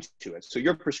connections into it. So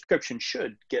your prescription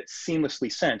should get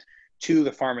seamlessly sent to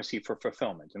the pharmacy for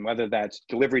fulfillment. And whether that's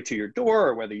delivery to your door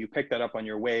or whether you pick that up on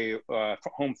your way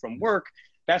home from work,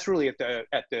 that's really at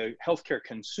the healthcare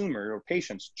consumer or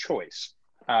patient's choice.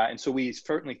 And so we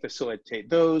certainly facilitate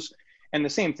those. And the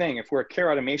same thing, if we're a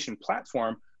care automation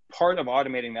platform, part of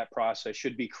automating that process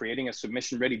should be creating a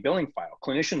submission-ready billing file.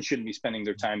 Clinicians shouldn't be spending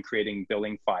their time creating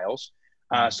billing files.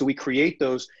 So we create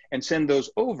those and send those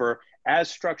over as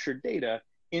structured data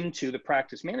into the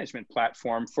practice management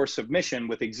platform for submission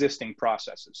with existing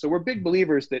processes. So we're big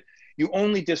believers that you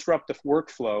only disrupt the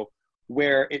workflow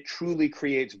where it truly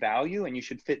creates value, and you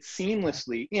should fit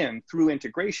seamlessly in through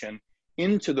integration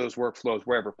into those workflows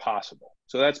wherever possible.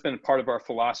 So that's been part of our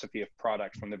philosophy of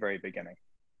product from the very beginning.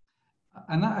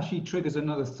 And that actually triggers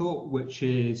another thought, which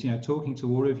is, talking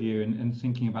to all of you and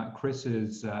thinking about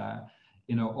Chris's,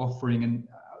 offering and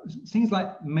things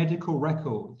like medical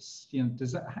records.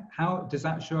 How does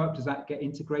that show up? Does that get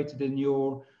integrated in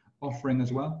your offering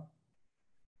as well?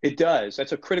 It does.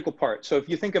 That's a critical part. So if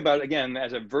you think about, again,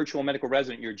 as a virtual medical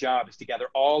resident, your job is to gather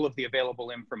all of the available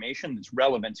information that's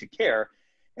relevant to care.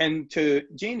 And to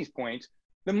Jamey's point,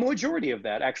 the majority of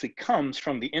that actually comes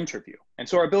from the interview. And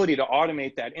so our ability to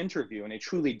automate that interview in a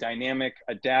truly dynamic,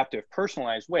 adaptive,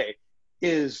 personalized way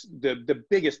is the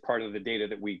biggest part of the data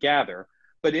that we gather.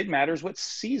 But it matters what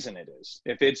season it is.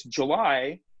 If it's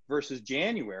July versus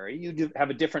January, you do have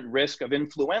a different risk of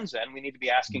influenza, and we need to be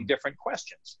asking different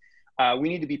questions. We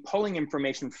need to be pulling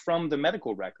information from the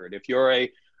medical record. If you're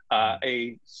a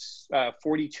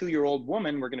 42-year-old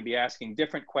woman, we're going to be asking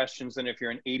different questions than if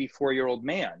you're an 84-year-old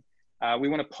man. We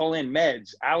want to pull in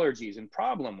meds, allergies, and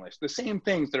problem lists, the same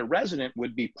things that a resident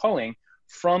would be pulling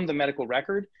from the medical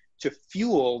record to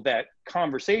fuel that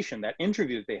conversation, that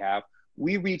interview that they have.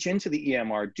 We reach into the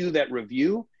EMR, do that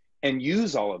review, and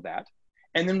use all of that.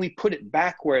 And then we put it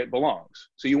back where it belongs.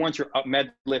 So you want your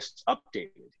med lists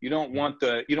updated. You don't want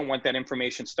that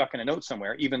information stuck in a note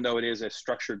somewhere, even though it is a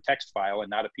structured text file and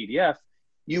not a PDF.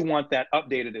 You want that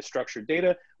updated as structured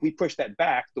data. We push that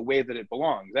back the way that it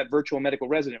belongs. That virtual medical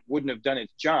resident wouldn't have done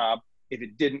its job if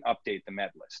it didn't update the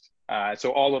med list.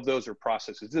 So all of those are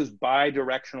processes. Those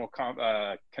bi-directional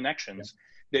connections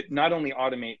that not only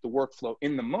automate the workflow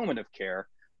in the moment of care,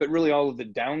 but really all of the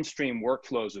downstream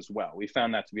workflows as well. We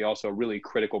found that to be also a really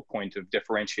critical point of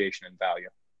differentiation and value.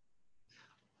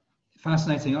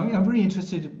 Fascinating. I'm really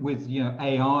interested with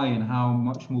AI and how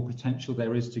much more potential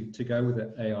there is to go with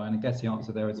it, AI. And I guess the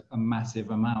answer there is a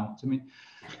massive amount. I mean,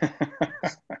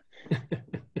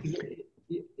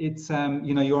 it's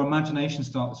your imagination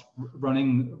starts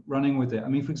running with it. I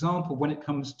mean, for example, when it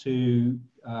comes to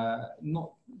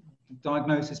not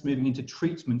diagnosis moving into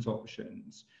treatment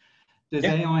options, does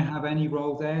AI have any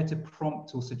role there to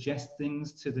prompt or suggest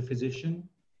things to the physician?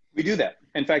 We do that.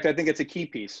 In fact, I think it's a key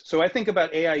piece. So I think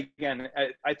about AI again.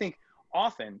 I think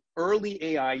often early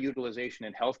AI utilization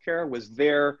in healthcare was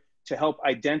there to help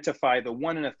identify the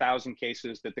 1 in 1,000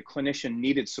 cases that the clinician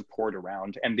needed support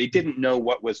around, and they didn't know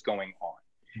what was going on.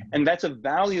 And that's a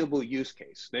valuable use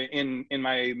case. In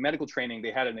my medical training,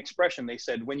 they had an expression. They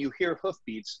said, when you hear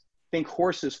hoofbeats, think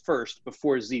horses first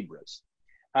before zebras.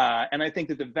 And I think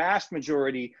that the vast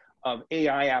majority of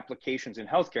AI applications in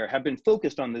healthcare have been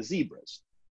focused on the zebras.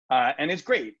 And it's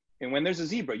great. And when there's a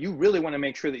zebra, you really want to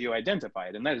make sure that you identify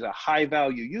it. And that is a high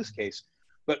value use case.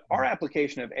 But our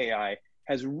application of AI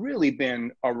has really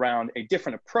been around a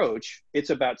different approach. It's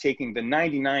about taking the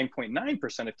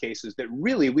 99.9% of cases that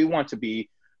really we want to be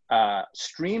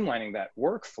streamlining that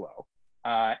workflow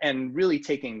and really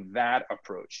taking that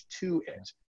approach to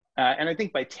it. And I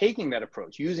think by taking that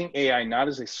approach, using AI not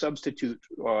as a substitute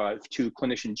to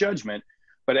clinician judgment,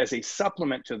 but as a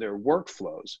supplement to their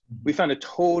workflows, we found a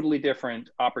totally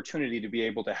different opportunity to be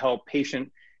able to help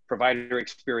patient, provider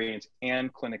experience,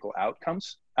 and clinical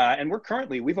outcomes. And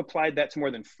we've applied that to more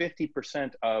than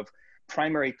 50% of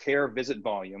primary care visit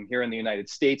volume here in the United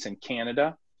States and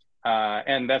Canada.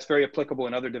 And that's very applicable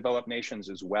in other developed nations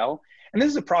as well. And this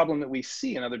is a problem that we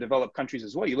see in other developed countries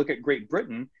as well. You look at Great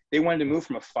Britain, they wanted to move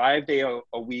from a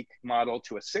 5-day-a-week model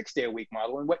to a 6-day-a-week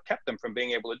model. And what kept them from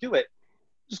being able to do it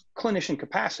is clinician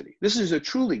capacity. This is a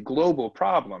truly global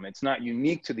problem. It's not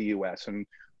unique to the US. And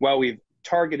while we've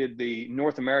targeted the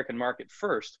North American market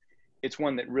first, it's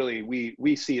one that really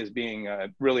we see as being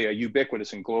really a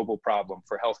ubiquitous and global problem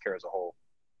for healthcare as a whole.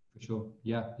 For sure.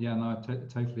 Yeah, no,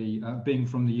 totally. Being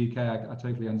from the UK, I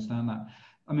totally understand that.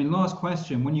 I mean, last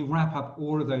question, when you wrap up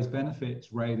all of those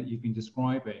benefits, Ray, that you've been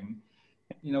describing,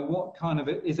 what kind of,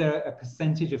 is there a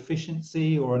percentage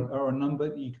efficiency or a number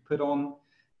that you could put on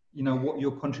you know, what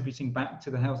you're contributing back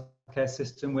to the healthcare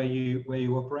system where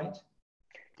you operate?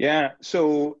 Yeah,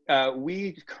 so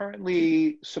we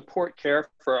currently support care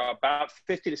for about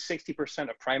 50 to 60%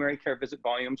 of primary care visit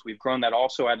volumes. We've grown that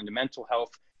also out into mental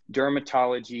health,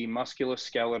 dermatology,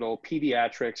 musculoskeletal,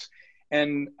 pediatrics,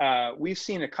 and we've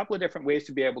seen a couple of different ways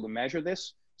to be able to measure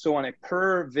this. So on a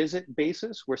per visit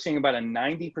basis, we're seeing about a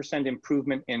 90%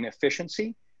 improvement in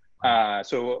efficiency.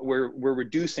 So we're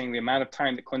reducing the amount of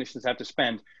time that clinicians have to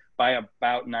spend by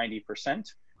about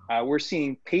 90%. We're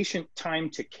seeing patient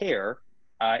time to care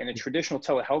in a traditional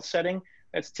telehealth setting,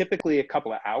 that's typically a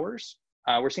couple of hours.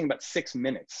 We're seeing about 6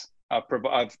 minutes of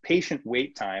patient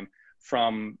wait time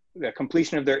from the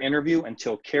completion of their interview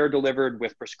until care delivered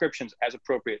with prescriptions as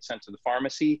appropriate sent to the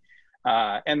pharmacy.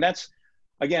 And that's,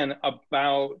 again,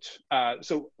 about,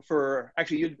 so for,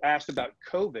 actually you'd asked about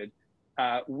COVID,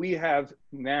 we have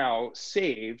now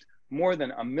saved more than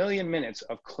 1 million minutes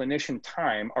of clinician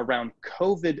time around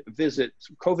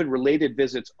COVID-related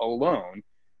visits alone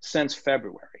since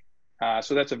February.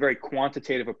 So that's a very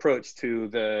quantitative approach to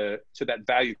that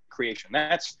value creation.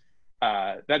 That's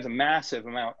a massive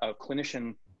amount of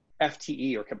clinician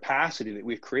FTE or capacity that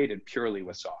we've created purely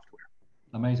with software.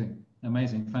 Amazing,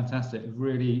 amazing, fantastic.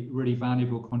 Really, really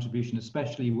valuable contribution,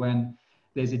 especially when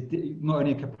there's not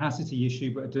only a capacity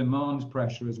issue, but a demand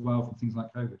pressure as well from things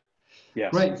like COVID.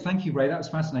 Yes. Great, thank you, Ray. That was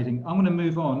fascinating. I'm going to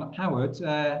move on. Howard,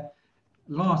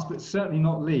 last but certainly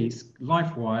not least,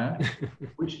 LifeWIRE,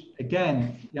 which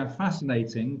again, yeah,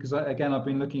 fascinating, because again, I've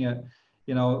been looking at,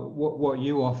 you know, what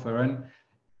you offer, and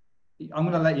I'm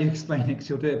going to let you explain it because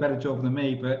you'll do a better job than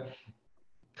me, but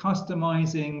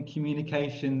customizing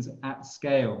communications at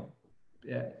scale,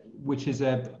 which is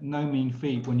no mean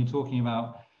feat when you're talking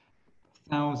about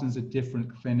thousands of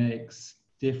different clinics,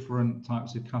 different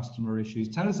types of customer issues.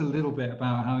 Tell us a little bit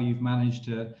about how you've managed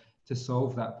to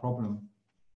solve that problem.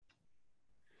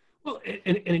 Well,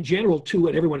 and in general, too,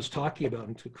 what everyone's talking about,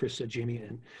 and to Chrissa,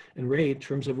 Jamey, and Ray, in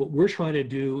terms of what we're trying to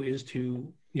do is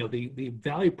to, you know, the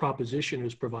value proposition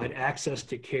is provide access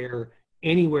to care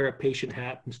anywhere a patient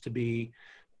happens to be,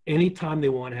 anytime they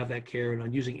want to have that care, and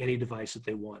on using any device that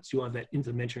they want. So you want that, as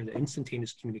I mentioned, the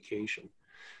instantaneous communication.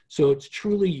 So it's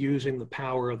truly using the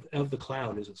power of the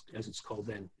cloud, as it's called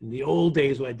then. In the old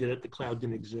days when I did it, the cloud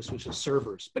didn't exist, which is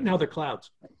servers, but now they're clouds.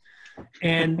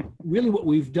 And really what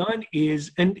we've done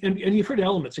is, and you've heard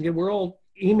elements, again, we're all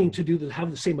aiming to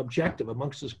have the same objective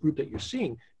amongst this group that you're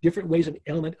seeing, different ways of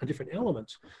different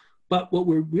elements. But what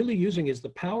we're really using is the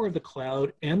power of the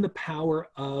cloud and the power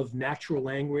of natural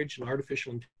language and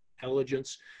artificial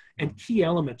intelligence and key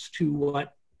elements to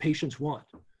what patients want.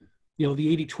 You know,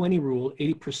 the 80-20 rule,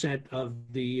 80% of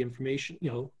the information, you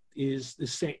know, is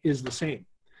the same.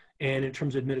 And in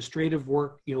terms of administrative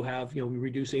work, we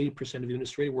reduce 80% of the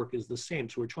administrative work is the same.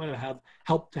 So we're trying to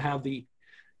help to have the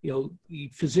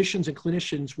physicians and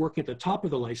clinicians working at the top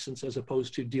of the license as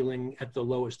opposed to dealing at the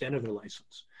lowest end of the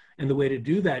license. And the way to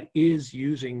do that is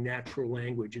using natural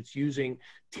language. It's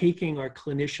taking our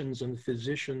clinicians and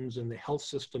physicians and the health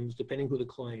systems, depending who the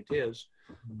client is,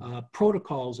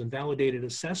 protocols and validated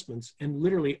assessments, and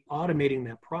literally automating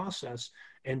that process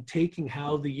and taking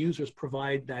how the users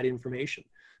provide that information.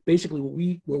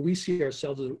 Basically, where we see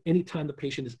ourselves is anytime the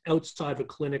patient is outside of a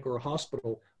clinic or a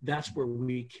hospital, that's where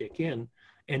we kick in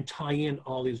and tie in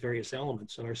all these various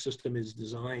elements. And our system is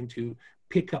designed to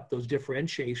pick up those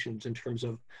differentiations in terms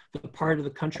of the part of the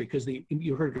country, because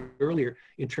you heard earlier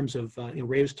in terms of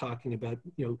Ray was talking about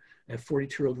a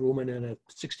 42-year-old woman and a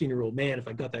 16-year-old man, if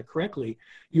I got that correctly.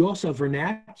 You also have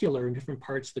vernacular in different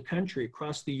parts of the country.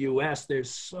 Across the U.S., there's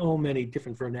so many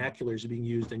different vernaculars being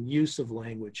used and use of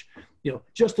language,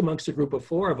 just amongst a group of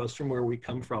 4 of us from where we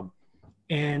come from.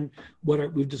 And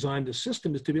we've designed the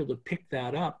system is to be able to pick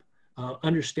that up,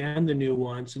 understand the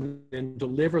nuance, and then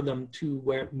deliver them to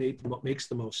what makes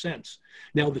the most sense.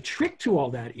 Now, the trick to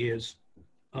all that is,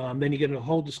 then you get a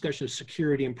whole discussion of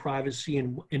security and privacy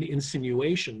and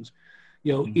insinuations,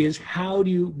 is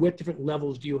what different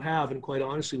levels do you have? And quite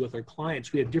honestly, with our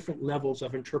clients, we have different levels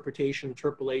of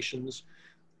interpolations,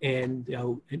 and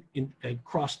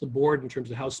across the board in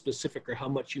terms of how specific or how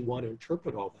much you want to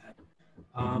interpret all that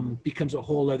becomes a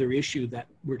whole other issue that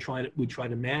we try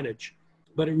to manage.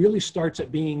 But it really starts at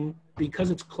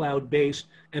because it's cloud-based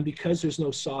and because there's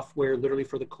no software literally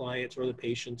for the clients or the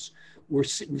patients, we've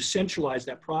centralized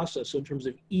that process. So in terms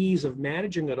of ease of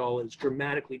managing it all, it's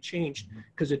dramatically changed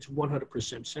because it's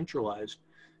 100% centralized.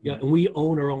 And we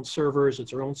own our own servers.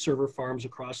 It's our own server farms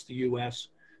across the US.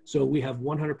 So we have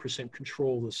 100%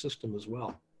 control of the system as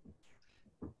well.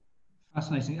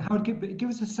 Fascinating. Howard, give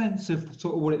us a sense of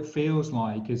sort of what it feels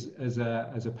like as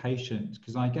a patient,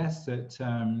 because I guess that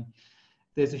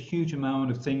there's a huge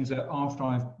amount of things that after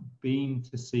I've been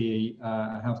to see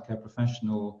a healthcare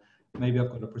professional, maybe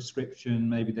I've got a prescription,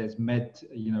 maybe there's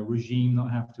regime that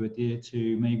I have to adhere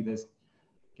to, maybe there's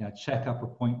checkup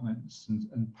appointments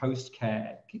and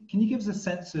post-care. Can you give us a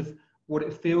sense of what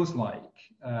it feels like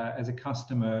as a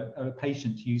customer or a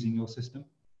patient using your system?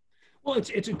 Well,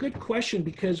 it's a good question,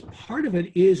 because part of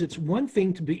it is, it's one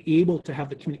thing to be able to have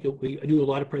the communication. I do a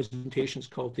lot of presentations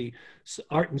called the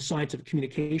art and science of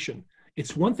communication.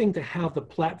 It's one thing to have the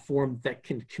platform that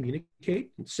can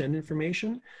communicate and send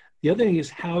information. The other thing is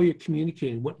how you're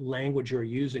communicating, what language you're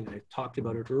using. I talked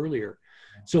about it earlier.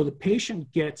 So the patient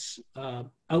gets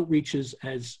outreaches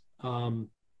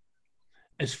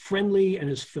as friendly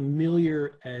and as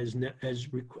familiar as the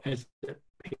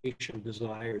patient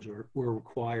desires or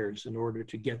requires in order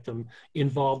to get them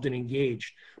involved and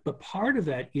engaged. But part of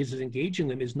that is engaging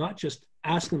them is not just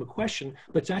asking them a question,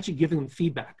 but it's actually giving them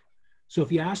feedback. So if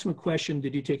you ask them a question,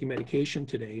 did you take your medication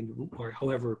today? Or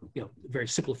however, very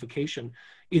simplification,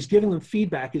 is giving them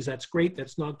feedback. Is that's great,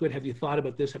 that's not good, have you thought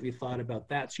about this, have you thought about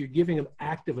that? So you're giving them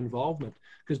active involvement,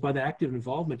 because by the active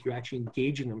involvement, you're actually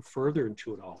engaging them further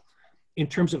into it all. In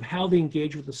terms of how they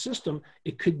engage with the system,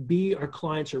 it could be our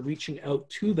clients are reaching out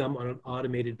to them on an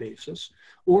automated basis,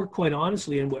 or quite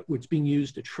honestly, and what's being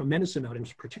used a tremendous amount,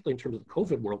 particularly in terms of the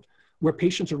COVID world, where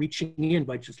patients are reaching in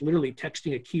by just literally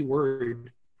texting a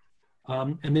keyword,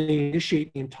 and they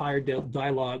initiate the entire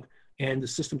dialogue, and the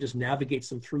system just navigates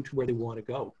them through to where they want to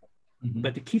go. Mm-hmm.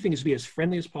 But the key thing is to be as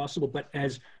friendly as possible, but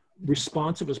as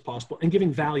responsive as possible, and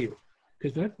giving value.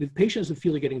 Because the patient doesn't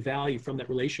feel they're getting value from that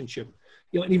relationship,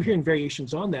 and if you're hearing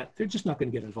variations on that, they're just not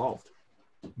going to get involved.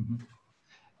 Mm-hmm.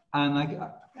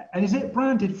 And is it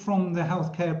branded from the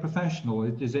healthcare professional?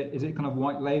 Is it kind of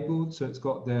white labeled? So it's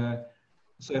got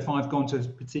so if I've gone to a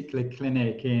particular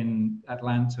clinic in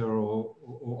Atlanta or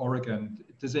Oregon,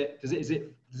 does it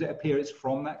appear it's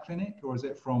from that clinic, or is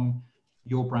it from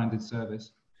your branded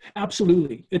service?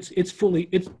 Absolutely, it's fully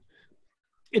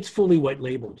white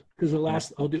labeled, because the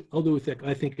last I'll do with it.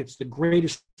 I think it's the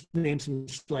greatest name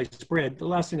since sliced bread. The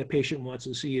last thing a patient wants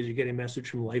to see is you get a message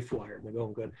from LifeWIRE, and they're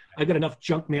going, good, I got enough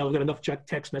junk mail, I got enough junk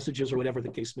text messages, or whatever the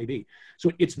case may be.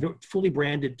 So it's fully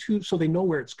branded too, so they know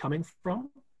where it's coming from.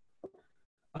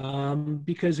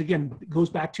 Because again, it goes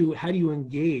back to how do you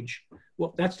engage?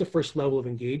 Well, that's the first level of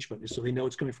engagement, is so they know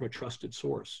it's coming from a trusted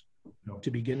source to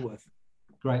begin with.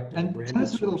 Great. And tell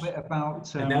us a little bit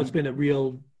about. And that's been that.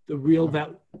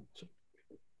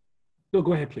 No,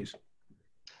 go ahead, please.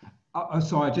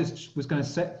 So I just was going to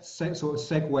sort of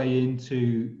segue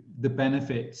into the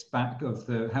benefits back of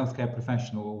the healthcare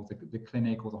professional, or the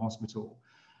clinic or the hospital.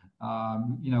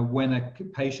 When a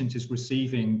patient is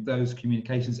receiving those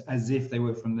communications as if they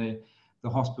were from the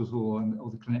hospital or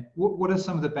the clinic, what are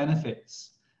some of the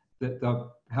benefits that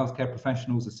the healthcare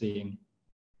professionals are seeing?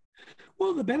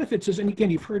 Well, the benefits is, and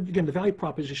again, you've heard, the value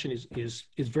proposition is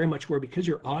very much where, because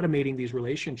you're automating these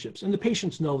relationships, and the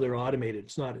patients know they're automated.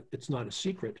 It's not a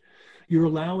secret. You're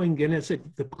allowing, and it's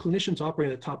the clinicians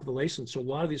operating at the top of the license. So a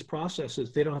lot of these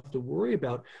processes they don't have to worry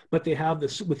about, but they have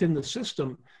this within the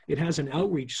system. It has an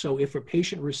outreach. So if a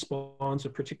patient responds a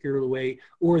particular way,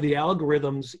 or the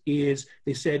algorithms is,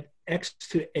 they said X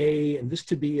to A and this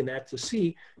to B and that to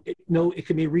C, it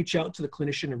can be reach out to the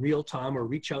clinician in real time, or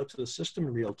reach out to the system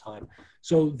in real time.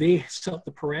 So they set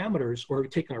the parameters, or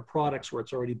taking our products where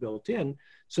it's already built in.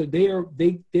 So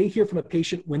they hear from a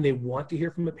patient when they want to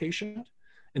hear from a patient,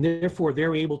 and therefore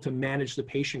they're able to manage the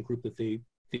patient group that they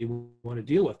want to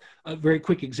deal with. A very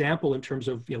quick example in terms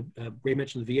of, Ray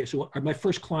mentioned the VA. So my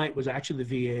first client was actually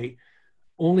the VA,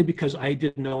 only because I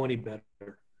didn't know any better.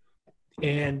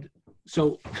 And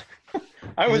so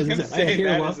I was going to say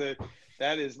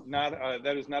that is not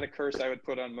a curse I would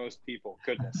put on most people.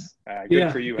 Goodness,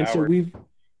 good for you, and Howard.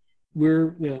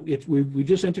 So we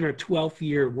just entered our 12th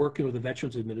year working with the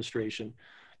Veterans Administration,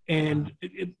 and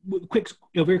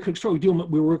very quick story.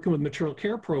 We're working with maternal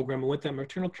care program, and what that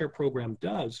maternal care program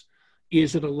does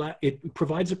is it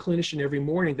provides a clinician every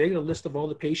morning. They get a list of all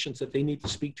the patients that they need to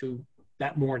speak to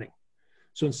that morning.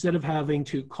 So instead of having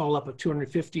to call up a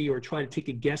 250 or try to take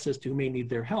a guess as to who may need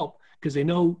their help, because they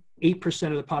know 8%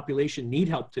 of the population need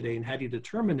help today, and how do you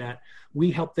determine that? We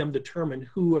help them determine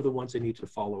who are the ones they need to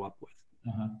follow up with.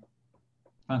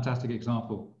 Fantastic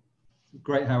example.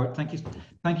 Great, Howard. Thank you for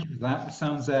that. It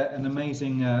sounds an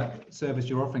amazing service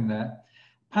you're offering there.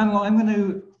 Panel, I'm going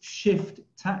to shift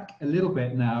tack a little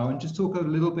bit now and just talk a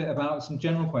little bit about some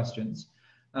general questions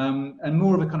and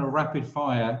more of a kind of rapid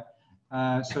fire.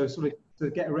 So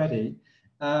get ready.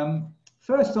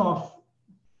 First off,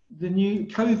 the new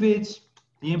COVID,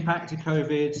 the impact of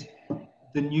COVID,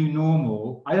 the new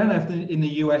normal. I don't know if in the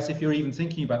US, if you're even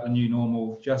thinking about the new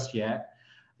normal just yet,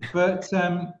 but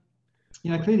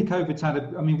clearly COVID's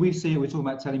had I mean, we see it, we're talking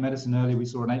about telemedicine earlier, we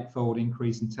saw an 8-fold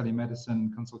increase in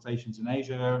telemedicine consultations in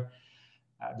Asia.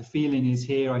 The feeling is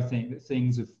here, I think, that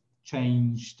things have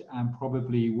changed and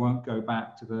probably won't go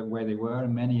back to the way they were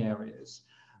in many areas.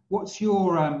 What's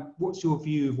your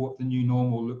view of what the new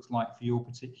normal looks like for your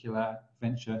particular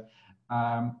venture?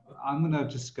 I'm going to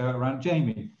just go around.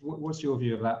 Jamey, what's your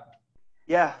view of that?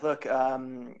 Yeah, look,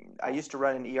 I used to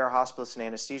run an ER hospitalist and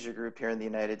anesthesia group here in the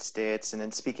United States, and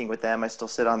in speaking with them, I still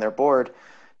sit on their board,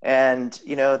 and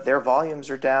their volumes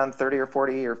are down 30 or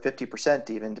 40 or 50%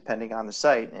 even, depending on the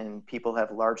site, and people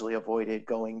have largely avoided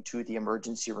going to the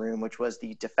emergency room, which was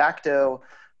the de facto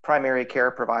primary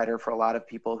care provider for a lot of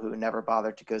people who never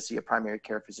bothered to go see a primary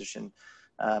care physician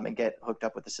and get hooked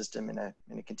up with the system in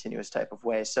a continuous type of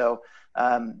way. So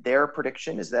their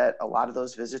prediction is that a lot of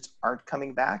those visits aren't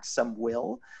coming back. Some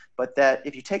will, but that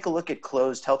if you take a look at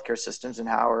closed healthcare systems, and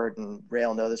Howard and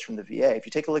Rail know this from the VA, if you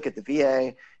take a look at the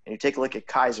VA and you take a look at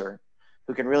Kaiser,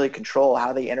 who can really control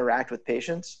how they interact with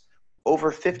patients,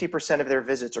 over 50% of their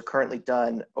visits are currently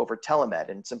done over telemed.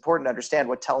 And it's important to understand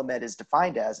what telemed is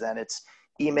defined as then. It's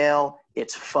email,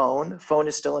 it's phone. Phone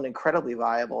is still an incredibly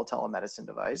viable telemedicine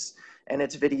device, and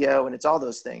it's video, and it's all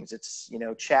those things. It's,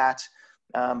 chat,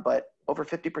 but over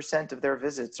 50% of their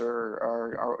visits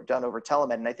are done over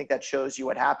telemed. And I think that shows you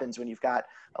what happens when you've got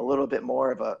a little bit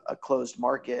more of a closed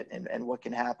market and what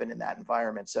can happen in that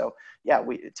environment. So yeah,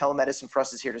 telemedicine for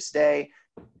us is here to stay.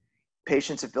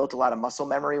 Patients have built a lot of muscle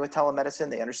memory with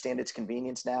telemedicine. They understand its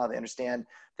convenience now. They understand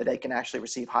that they can actually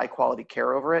receive high quality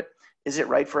care over it. Is it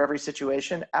right for every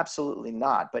situation? Absolutely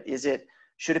not. But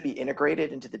should it be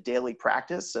integrated into the daily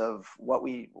practice of what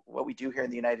we do here in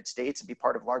the United States and be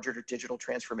part of larger digital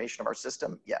transformation of our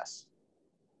system? Yes.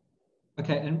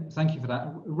 Okay, and thank you for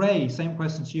that. Ray, same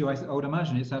question to you. I would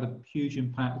imagine it's had a huge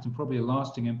impact and probably a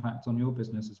lasting impact on your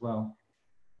business as well.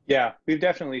 Yeah, we've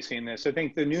definitely seen this. I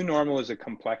think the new normal is a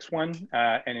complex one,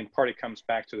 and in part it comes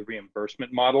back to the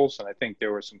reimbursement models. And I think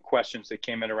there were some questions that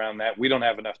came in around that. We don't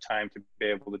have enough time to be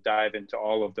able to dive into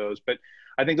all of those, but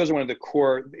I think those are one of the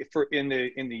core. In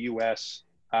the U.S.,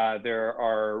 there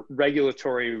are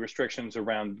regulatory restrictions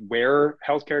around where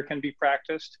healthcare can be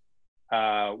practiced,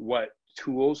 what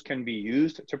tools can be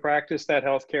used to practice that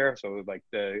healthcare. So, like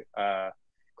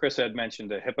Chris had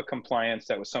mentioned the HIPAA compliance.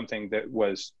 That was something that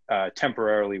was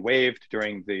temporarily waived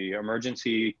during the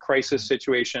emergency crisis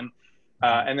situation.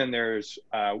 And then there's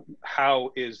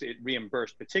how is it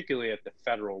reimbursed, particularly at the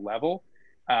federal level.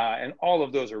 And all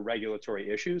of those are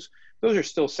regulatory issues. Those are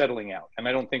still settling out. And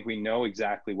I don't think we know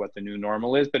exactly what the new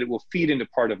normal is, but it will feed into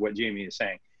part of what Jamey is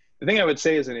saying. The thing I would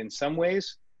say is that in some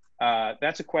ways,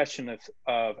 that's a question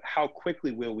of how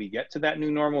quickly will we get to that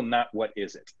new normal, not what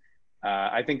is it.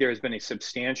 I think there has been a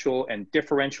substantial and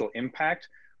differential impact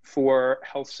for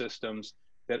health systems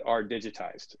that are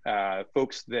digitized.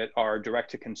 Folks that are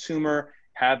direct to consumer,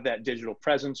 have that digital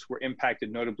presence, were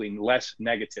impacted notably less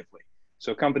negatively.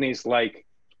 So companies like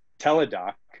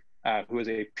Teladoc, who is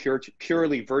a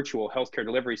purely virtual healthcare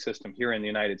delivery system here in the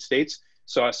United States,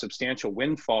 saw a substantial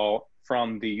windfall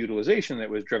from the utilization that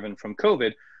was driven from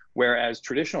COVID, whereas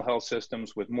traditional health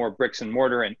systems with more bricks and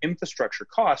mortar and infrastructure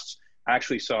costs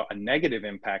actually saw a negative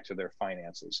impact to their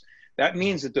finances. That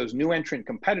means that those new entrant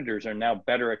competitors are now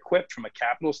better equipped from a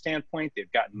capital standpoint.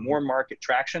 They've gotten more market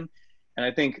traction. And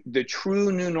I think the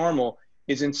true new normal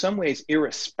is in some ways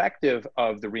irrespective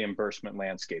of the reimbursement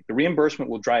landscape. The reimbursement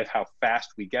will drive how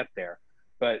fast we get there.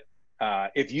 But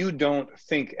if you don't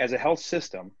think as a health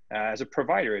system, as a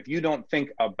provider, if you don't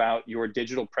think about your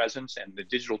digital presence and the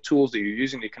digital tools that you're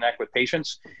using to connect with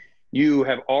patients, you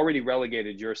have already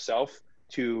relegated yourself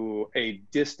to a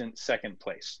distant second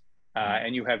place.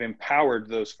 And you have empowered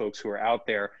those folks who are out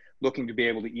there looking to be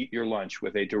able to eat your lunch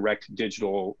with a direct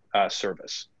digital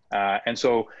service. And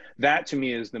so that to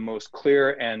me is the most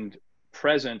clear and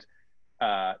present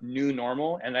new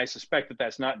normal. And I suspect that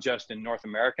that's not just in North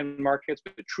American markets,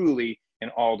 but truly in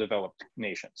all developed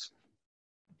nations.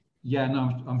 Yeah,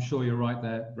 no, I'm sure you're right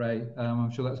there, Ray.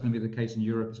 I'm sure that's going to be the case in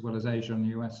Europe as well as Asia and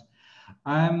the US.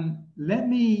 Let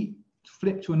me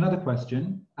flip to another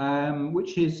question,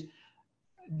 which is,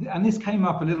 and this came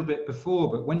up a little bit before,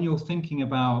 but when you're thinking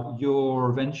about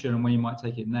your venture and where you might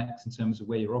take it next in terms of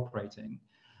where you're operating,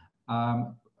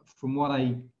 from what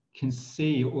I can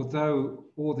see, although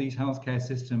all these healthcare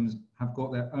systems have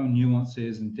got their own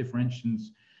nuances and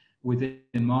differentiations within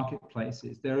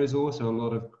marketplaces, there is also a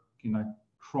lot of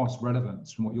cross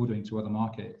relevance from what you're doing to other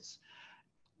markets.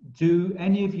 Do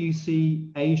any of you see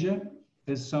Asia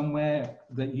as somewhere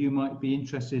that you might be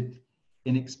interested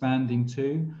in expanding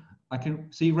to? I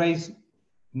can see Ray's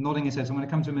nodding his head, so I'm going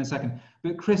to come to him in a second.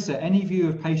 But Chrissa, any view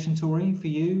of Patientory for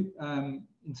you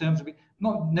in terms of,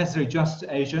 not necessarily just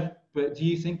Asia, but do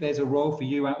you think there's a role for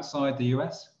you outside the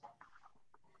US?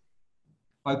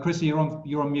 Oh, Chrissa,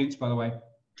 you're on mute, by the way.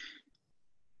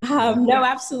 No,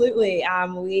 absolutely.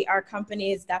 Our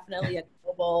company is definitely a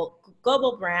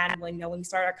global brand. When we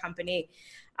started our company,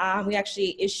 we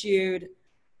actually issued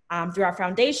through our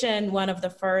foundation one of the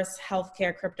first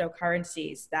healthcare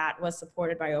cryptocurrencies that was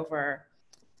supported by over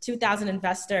 2,000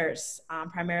 investors,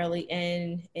 primarily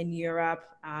in Europe,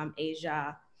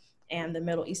 Asia, and the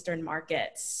Middle Eastern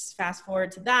markets. Fast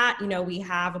forward to that, we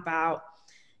have about,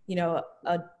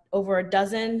 over a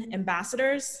dozen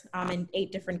ambassadors in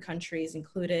 8 different countries,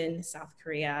 including South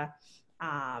Korea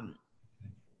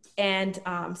and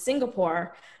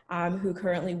Singapore, who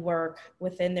currently work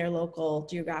within their local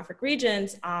geographic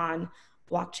regions on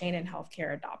blockchain and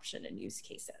healthcare adoption and use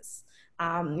cases.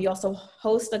 We also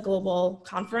host a global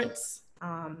conference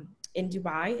in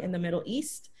Dubai in the Middle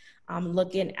East,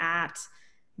 looking at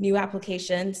new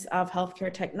applications of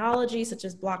healthcare technology such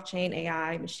as blockchain,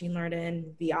 AI, machine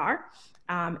learning, VR,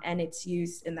 and its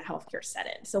use in the healthcare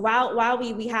setting. So while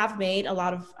we have made a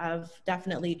lot of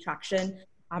definitely traction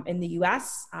in the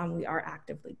US, we are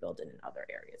actively building in other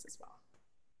areas as well.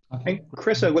 Okay.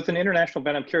 Chrissa, with an international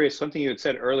bent, I'm curious, something you had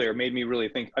said earlier made me really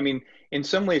think, in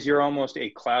some ways you're almost a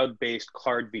cloud-based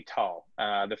carte vitale,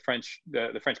 the French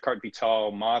carte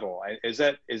vitale model.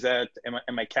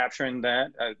 Am I capturing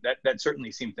that? That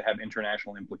certainly seems to have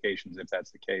international implications if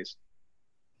that's the case.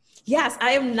 Yes,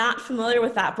 I am not familiar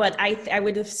with that, but I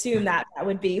would assume that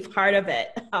would be part of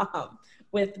it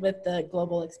with the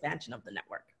global expansion of the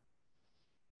network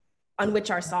on which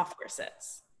our software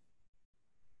sits.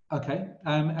 Okay,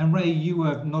 and Ray, you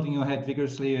were nodding your head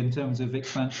vigorously in terms of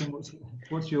expansion.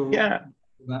 What's your that?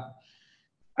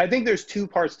 I think there's 2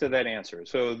 parts to that answer.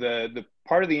 So the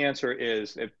part of the answer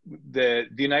is the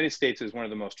United States is one of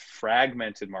the most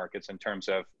fragmented markets in terms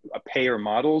of payer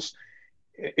models.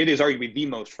 It is arguably the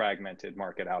most fragmented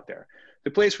market out there.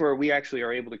 The place where we actually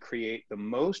are able to create the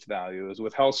most value is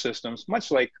with health systems,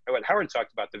 much like what Howard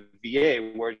talked about, the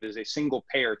VA, where it is a single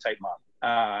payer type model.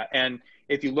 And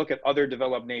if you look at other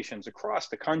developed nations across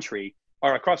the country,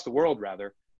 or across the world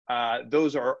rather,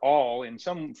 those are all in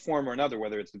some form or another,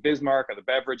 whether it's the Bismarck or the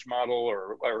Beveridge model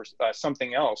or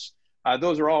something else,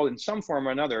 those are all in some form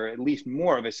or another, at least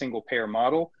more of a single payer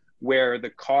model, where the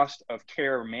cost of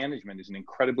care management is an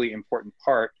incredibly important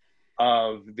part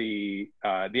of the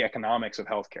economics of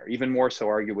healthcare, even more so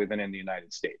arguably than in the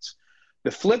United States.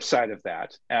 The flip side of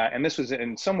that, and this was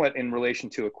somewhat in relation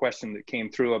to a question that came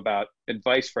through about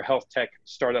advice for health tech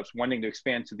startups wanting to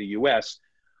expand to the US,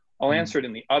 I'll answer it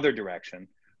in the other direction.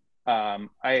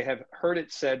 I have heard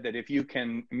it said that if you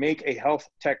can make a health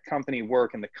tech company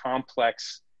work in the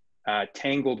complex,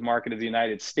 tangled market of the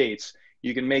United States,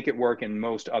 you can make it work in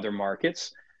most other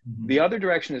markets. The other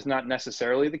direction is not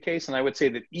necessarily the case, and I would say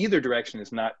that either direction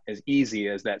is not as easy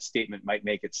as that statement might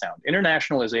make it sound.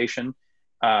 Internationalization,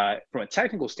 from a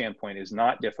technical standpoint, is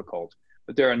not difficult,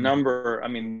 but there are a number,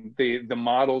 the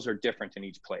models are different in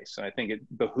each place. And I think it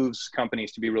behooves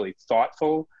companies to be really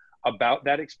thoughtful about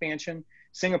that expansion.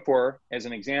 Singapore, as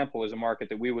an example, is a market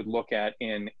that we would look at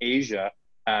in Asia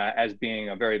as being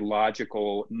a very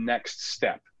logical next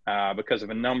step because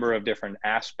of a number of different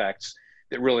aspects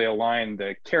that really align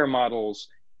the care models,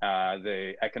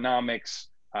 the economics,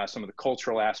 some of the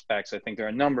cultural aspects. I think there are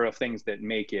a number of things that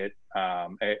make it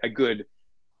a good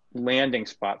landing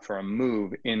spot for a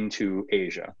move into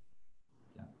Asia.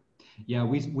 Yeah,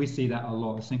 we see that a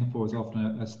lot. Singapore is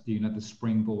often the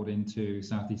springboard into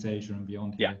Southeast Asia and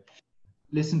beyond here. Yeah.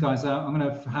 Listen, guys, I'm going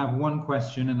to have one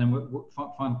question, and then we'll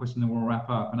final question, and then we'll wrap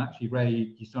up. And actually,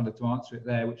 Ray, you started to answer it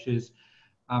there, which is,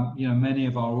 many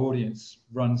of our audience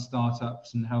run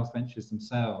startups and health ventures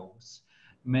themselves.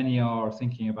 Many are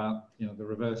thinking about, the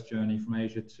reverse journey from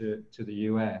Asia to the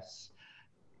US.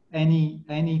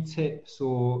 Any tips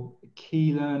or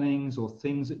key learnings or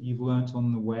things that you've learned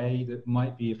on the way that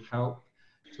might be of help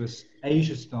to an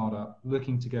Asia startup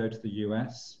looking to go to the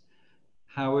US?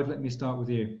 Howard, let me start with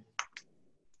you.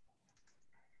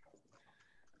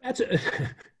 You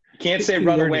can't say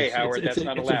run away, Howard. That's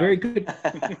not allowed. It's a very good.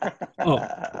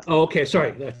 Okay.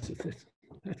 Sorry. That's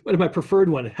one of my preferred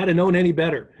one. Had I known any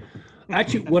better.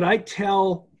 Actually, what I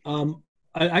tell,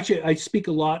 I speak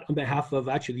a lot on behalf of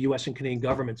the U.S. and Canadian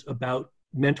governments about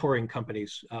mentoring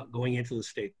companies going into the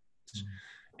States.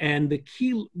 And the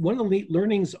key, one of the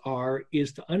learnings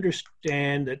is to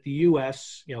understand that the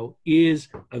U.S. is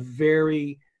a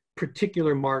very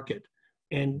particular market.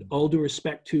 And all due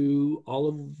respect to all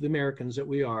of the Americans that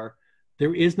we are,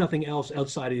 There is nothing else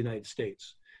outside of the United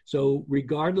States. So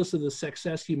regardless of the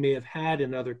success you may have had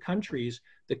in other countries,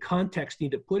 the context you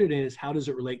need to put it in is how does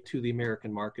it relate to the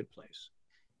American marketplace?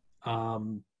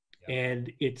 And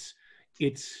there's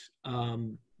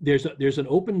an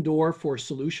open door for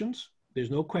solutions.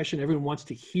 There's no question. Everyone wants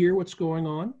to hear what's going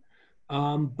on,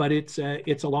 but it's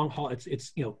a long haul.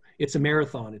 It's a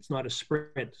marathon. It's not a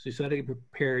sprint. So you got to get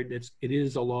prepared. It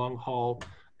is a long haul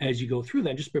as you go through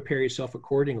that. Just prepare yourself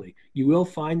accordingly. You will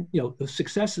find the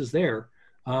success is there,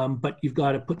 but you've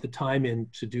got to put the time in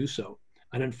to do so.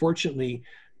 And unfortunately,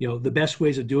 the best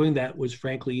ways of doing that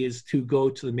is to go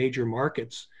to the major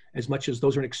markets, as much as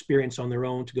those are an experience on their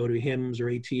own, to go to HIMSS or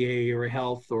ATA or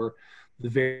Health or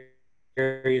the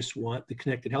the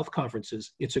connected health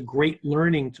conferences. It's a great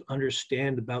learning to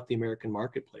understand about the American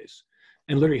marketplace.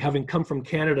 And literally having come from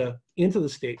Canada into the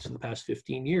States in the past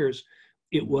 15 years,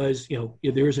 it was,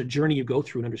 there is a journey you go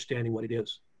through in understanding what it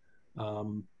is.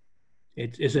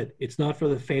 It's not for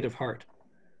the faint of heart.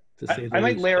 I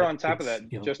might layer on top of that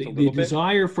just a little bit. The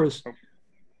desire for...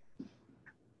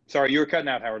 Sorry, you were cutting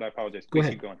out, Howard. I apologize. Please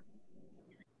keep going.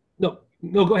 No,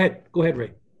 go ahead. Go ahead,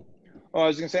 Ray. Oh, I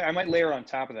was going to say, I might layer on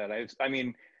top of that. I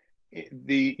mean,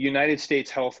 the United States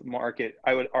health market,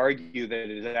 I would argue that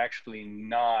it is actually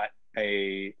not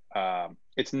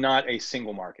it's not a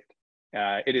single market.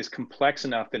 It is complex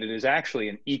enough that it is actually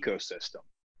an ecosystem.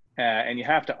 And you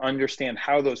have to understand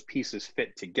how those pieces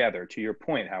fit together. To your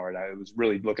point, Howard, I was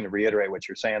really looking to reiterate what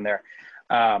you're saying there.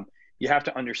 You have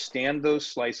to understand those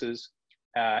slices,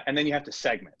 and then you have to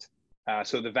segment.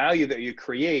 So the value that you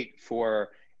create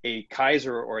for a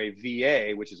Kaiser or a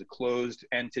VA, which is a closed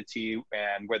entity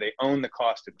and where they own the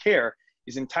cost of care,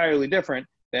 is entirely different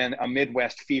than a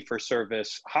Midwest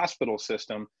fee-for-service hospital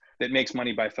system that makes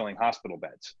money by filling hospital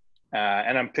beds.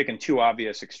 And I'm picking two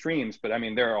obvious extremes, but I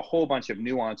mean, there are a whole bunch of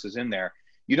nuances in there.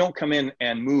 You don't come in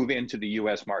and move into the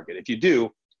US market. If you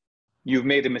do, you've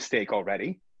made a mistake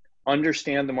already.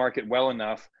 Understand the market well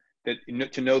enough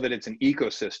to know that it's an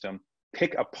ecosystem.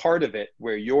 Pick a part of it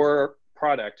where your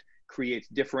product creates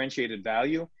differentiated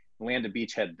value, land a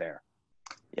beachhead there.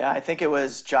 Yeah, I think it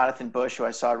was Jonathan Bush who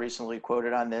I saw recently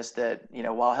quoted on this, that,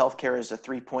 while healthcare is a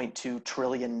 $3.2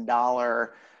 trillion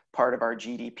part of our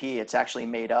GDP, it's actually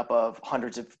made up of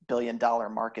hundreds of billion-dollar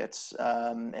markets.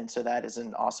 And so that is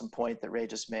an awesome point that Ray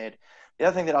just made. The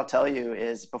other thing that I'll tell you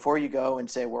is, before you go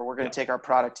and say, well, we're going to take our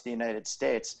product to the United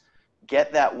States,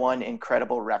 get that one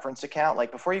incredible reference account.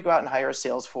 Like, before you go out and hire a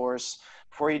sales force,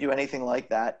 before you do anything like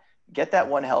that, get that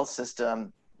one health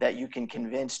system that you can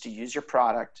convince to use your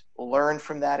product, learn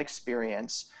from that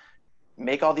experience,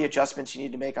 make all the adjustments you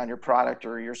need to make on your product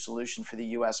or your solution for the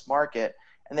US market,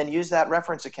 and then use that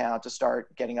reference account to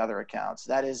start getting other accounts.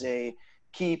 That is a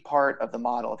key part of the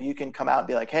model. If you can come out and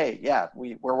be like, hey, yeah,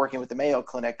 we're working with the Mayo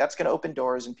Clinic, that's going to open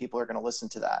doors and people are going to listen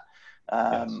to that.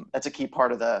 Yes. That's a key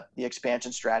part of the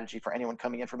expansion strategy for anyone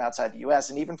coming in from outside the US,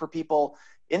 and even for people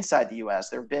inside the US.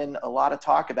 There have been a lot of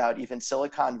talk about even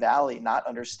Silicon Valley not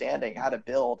understanding how to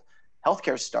build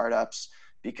healthcare startups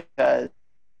because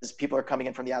people are coming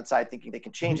in from the outside thinking they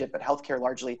can change it, but healthcare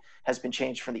largely has been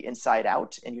changed from the inside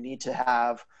out, and you need to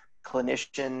have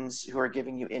clinicians who are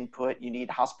giving you input. You need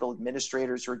hospital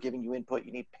administrators who are giving you input.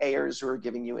 You need payers who are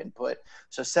giving you input.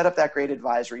 So set up that great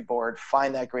advisory board,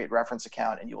 find that great reference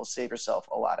account, and you will save yourself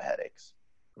a lot of headaches.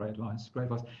 Great advice, great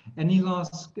advice. Any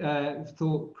last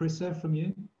thought, Chrissa, from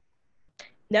you?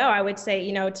 No, I would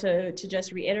say, to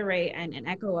just reiterate and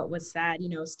echo what was said,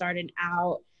 started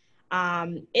out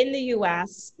in the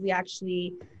US, we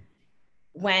actually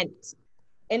went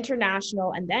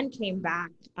international and then came back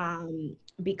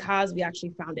because we actually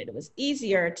found it was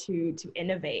easier to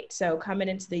innovate. So coming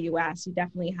into the US, you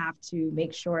definitely have to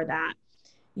make sure that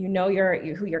you know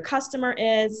who your customer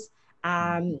is,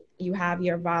 you have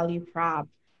your value prop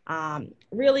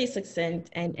really succinct,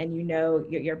 and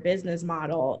your business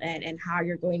model and how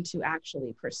you're going to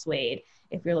actually persuade,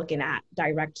 if you're looking at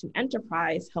direct to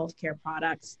enterprise healthcare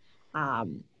products,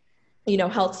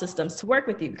 health systems to work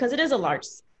with you, because it is a large,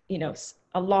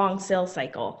 a long sales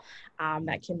cycle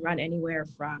that can run anywhere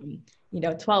from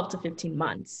 12 to 15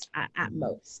 months at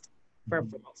most for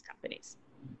most companies.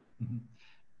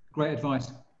 Great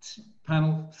advice.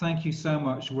 Panel, thank you so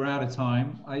much. We're out of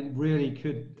time. I really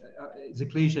could, it's a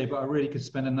cliche, but I really could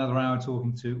spend another hour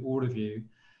talking to all of you.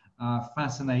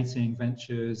 Fascinating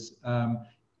ventures.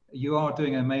 You are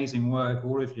doing amazing work,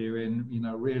 all of you, in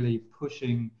really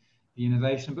pushing the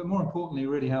innovation, but more importantly,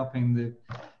 really helping the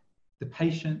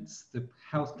patients, the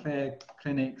healthcare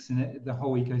clinics, and the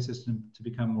whole ecosystem to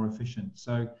become more efficient.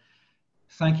 So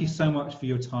thank you so much for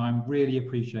your time. Really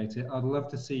appreciate it. I'd love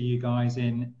to see you guys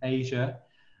in Asia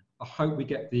I hope we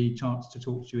get the chance to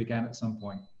talk to you again at some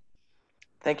point.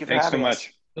 Thank you for Thanks so having us.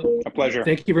 much. A pleasure.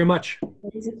 Thank you very much.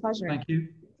 It was a pleasure. Thank you.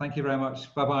 Thank you very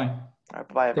much. Bye-bye. All right,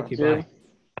 bye-bye, everyone. Thank you. Bye.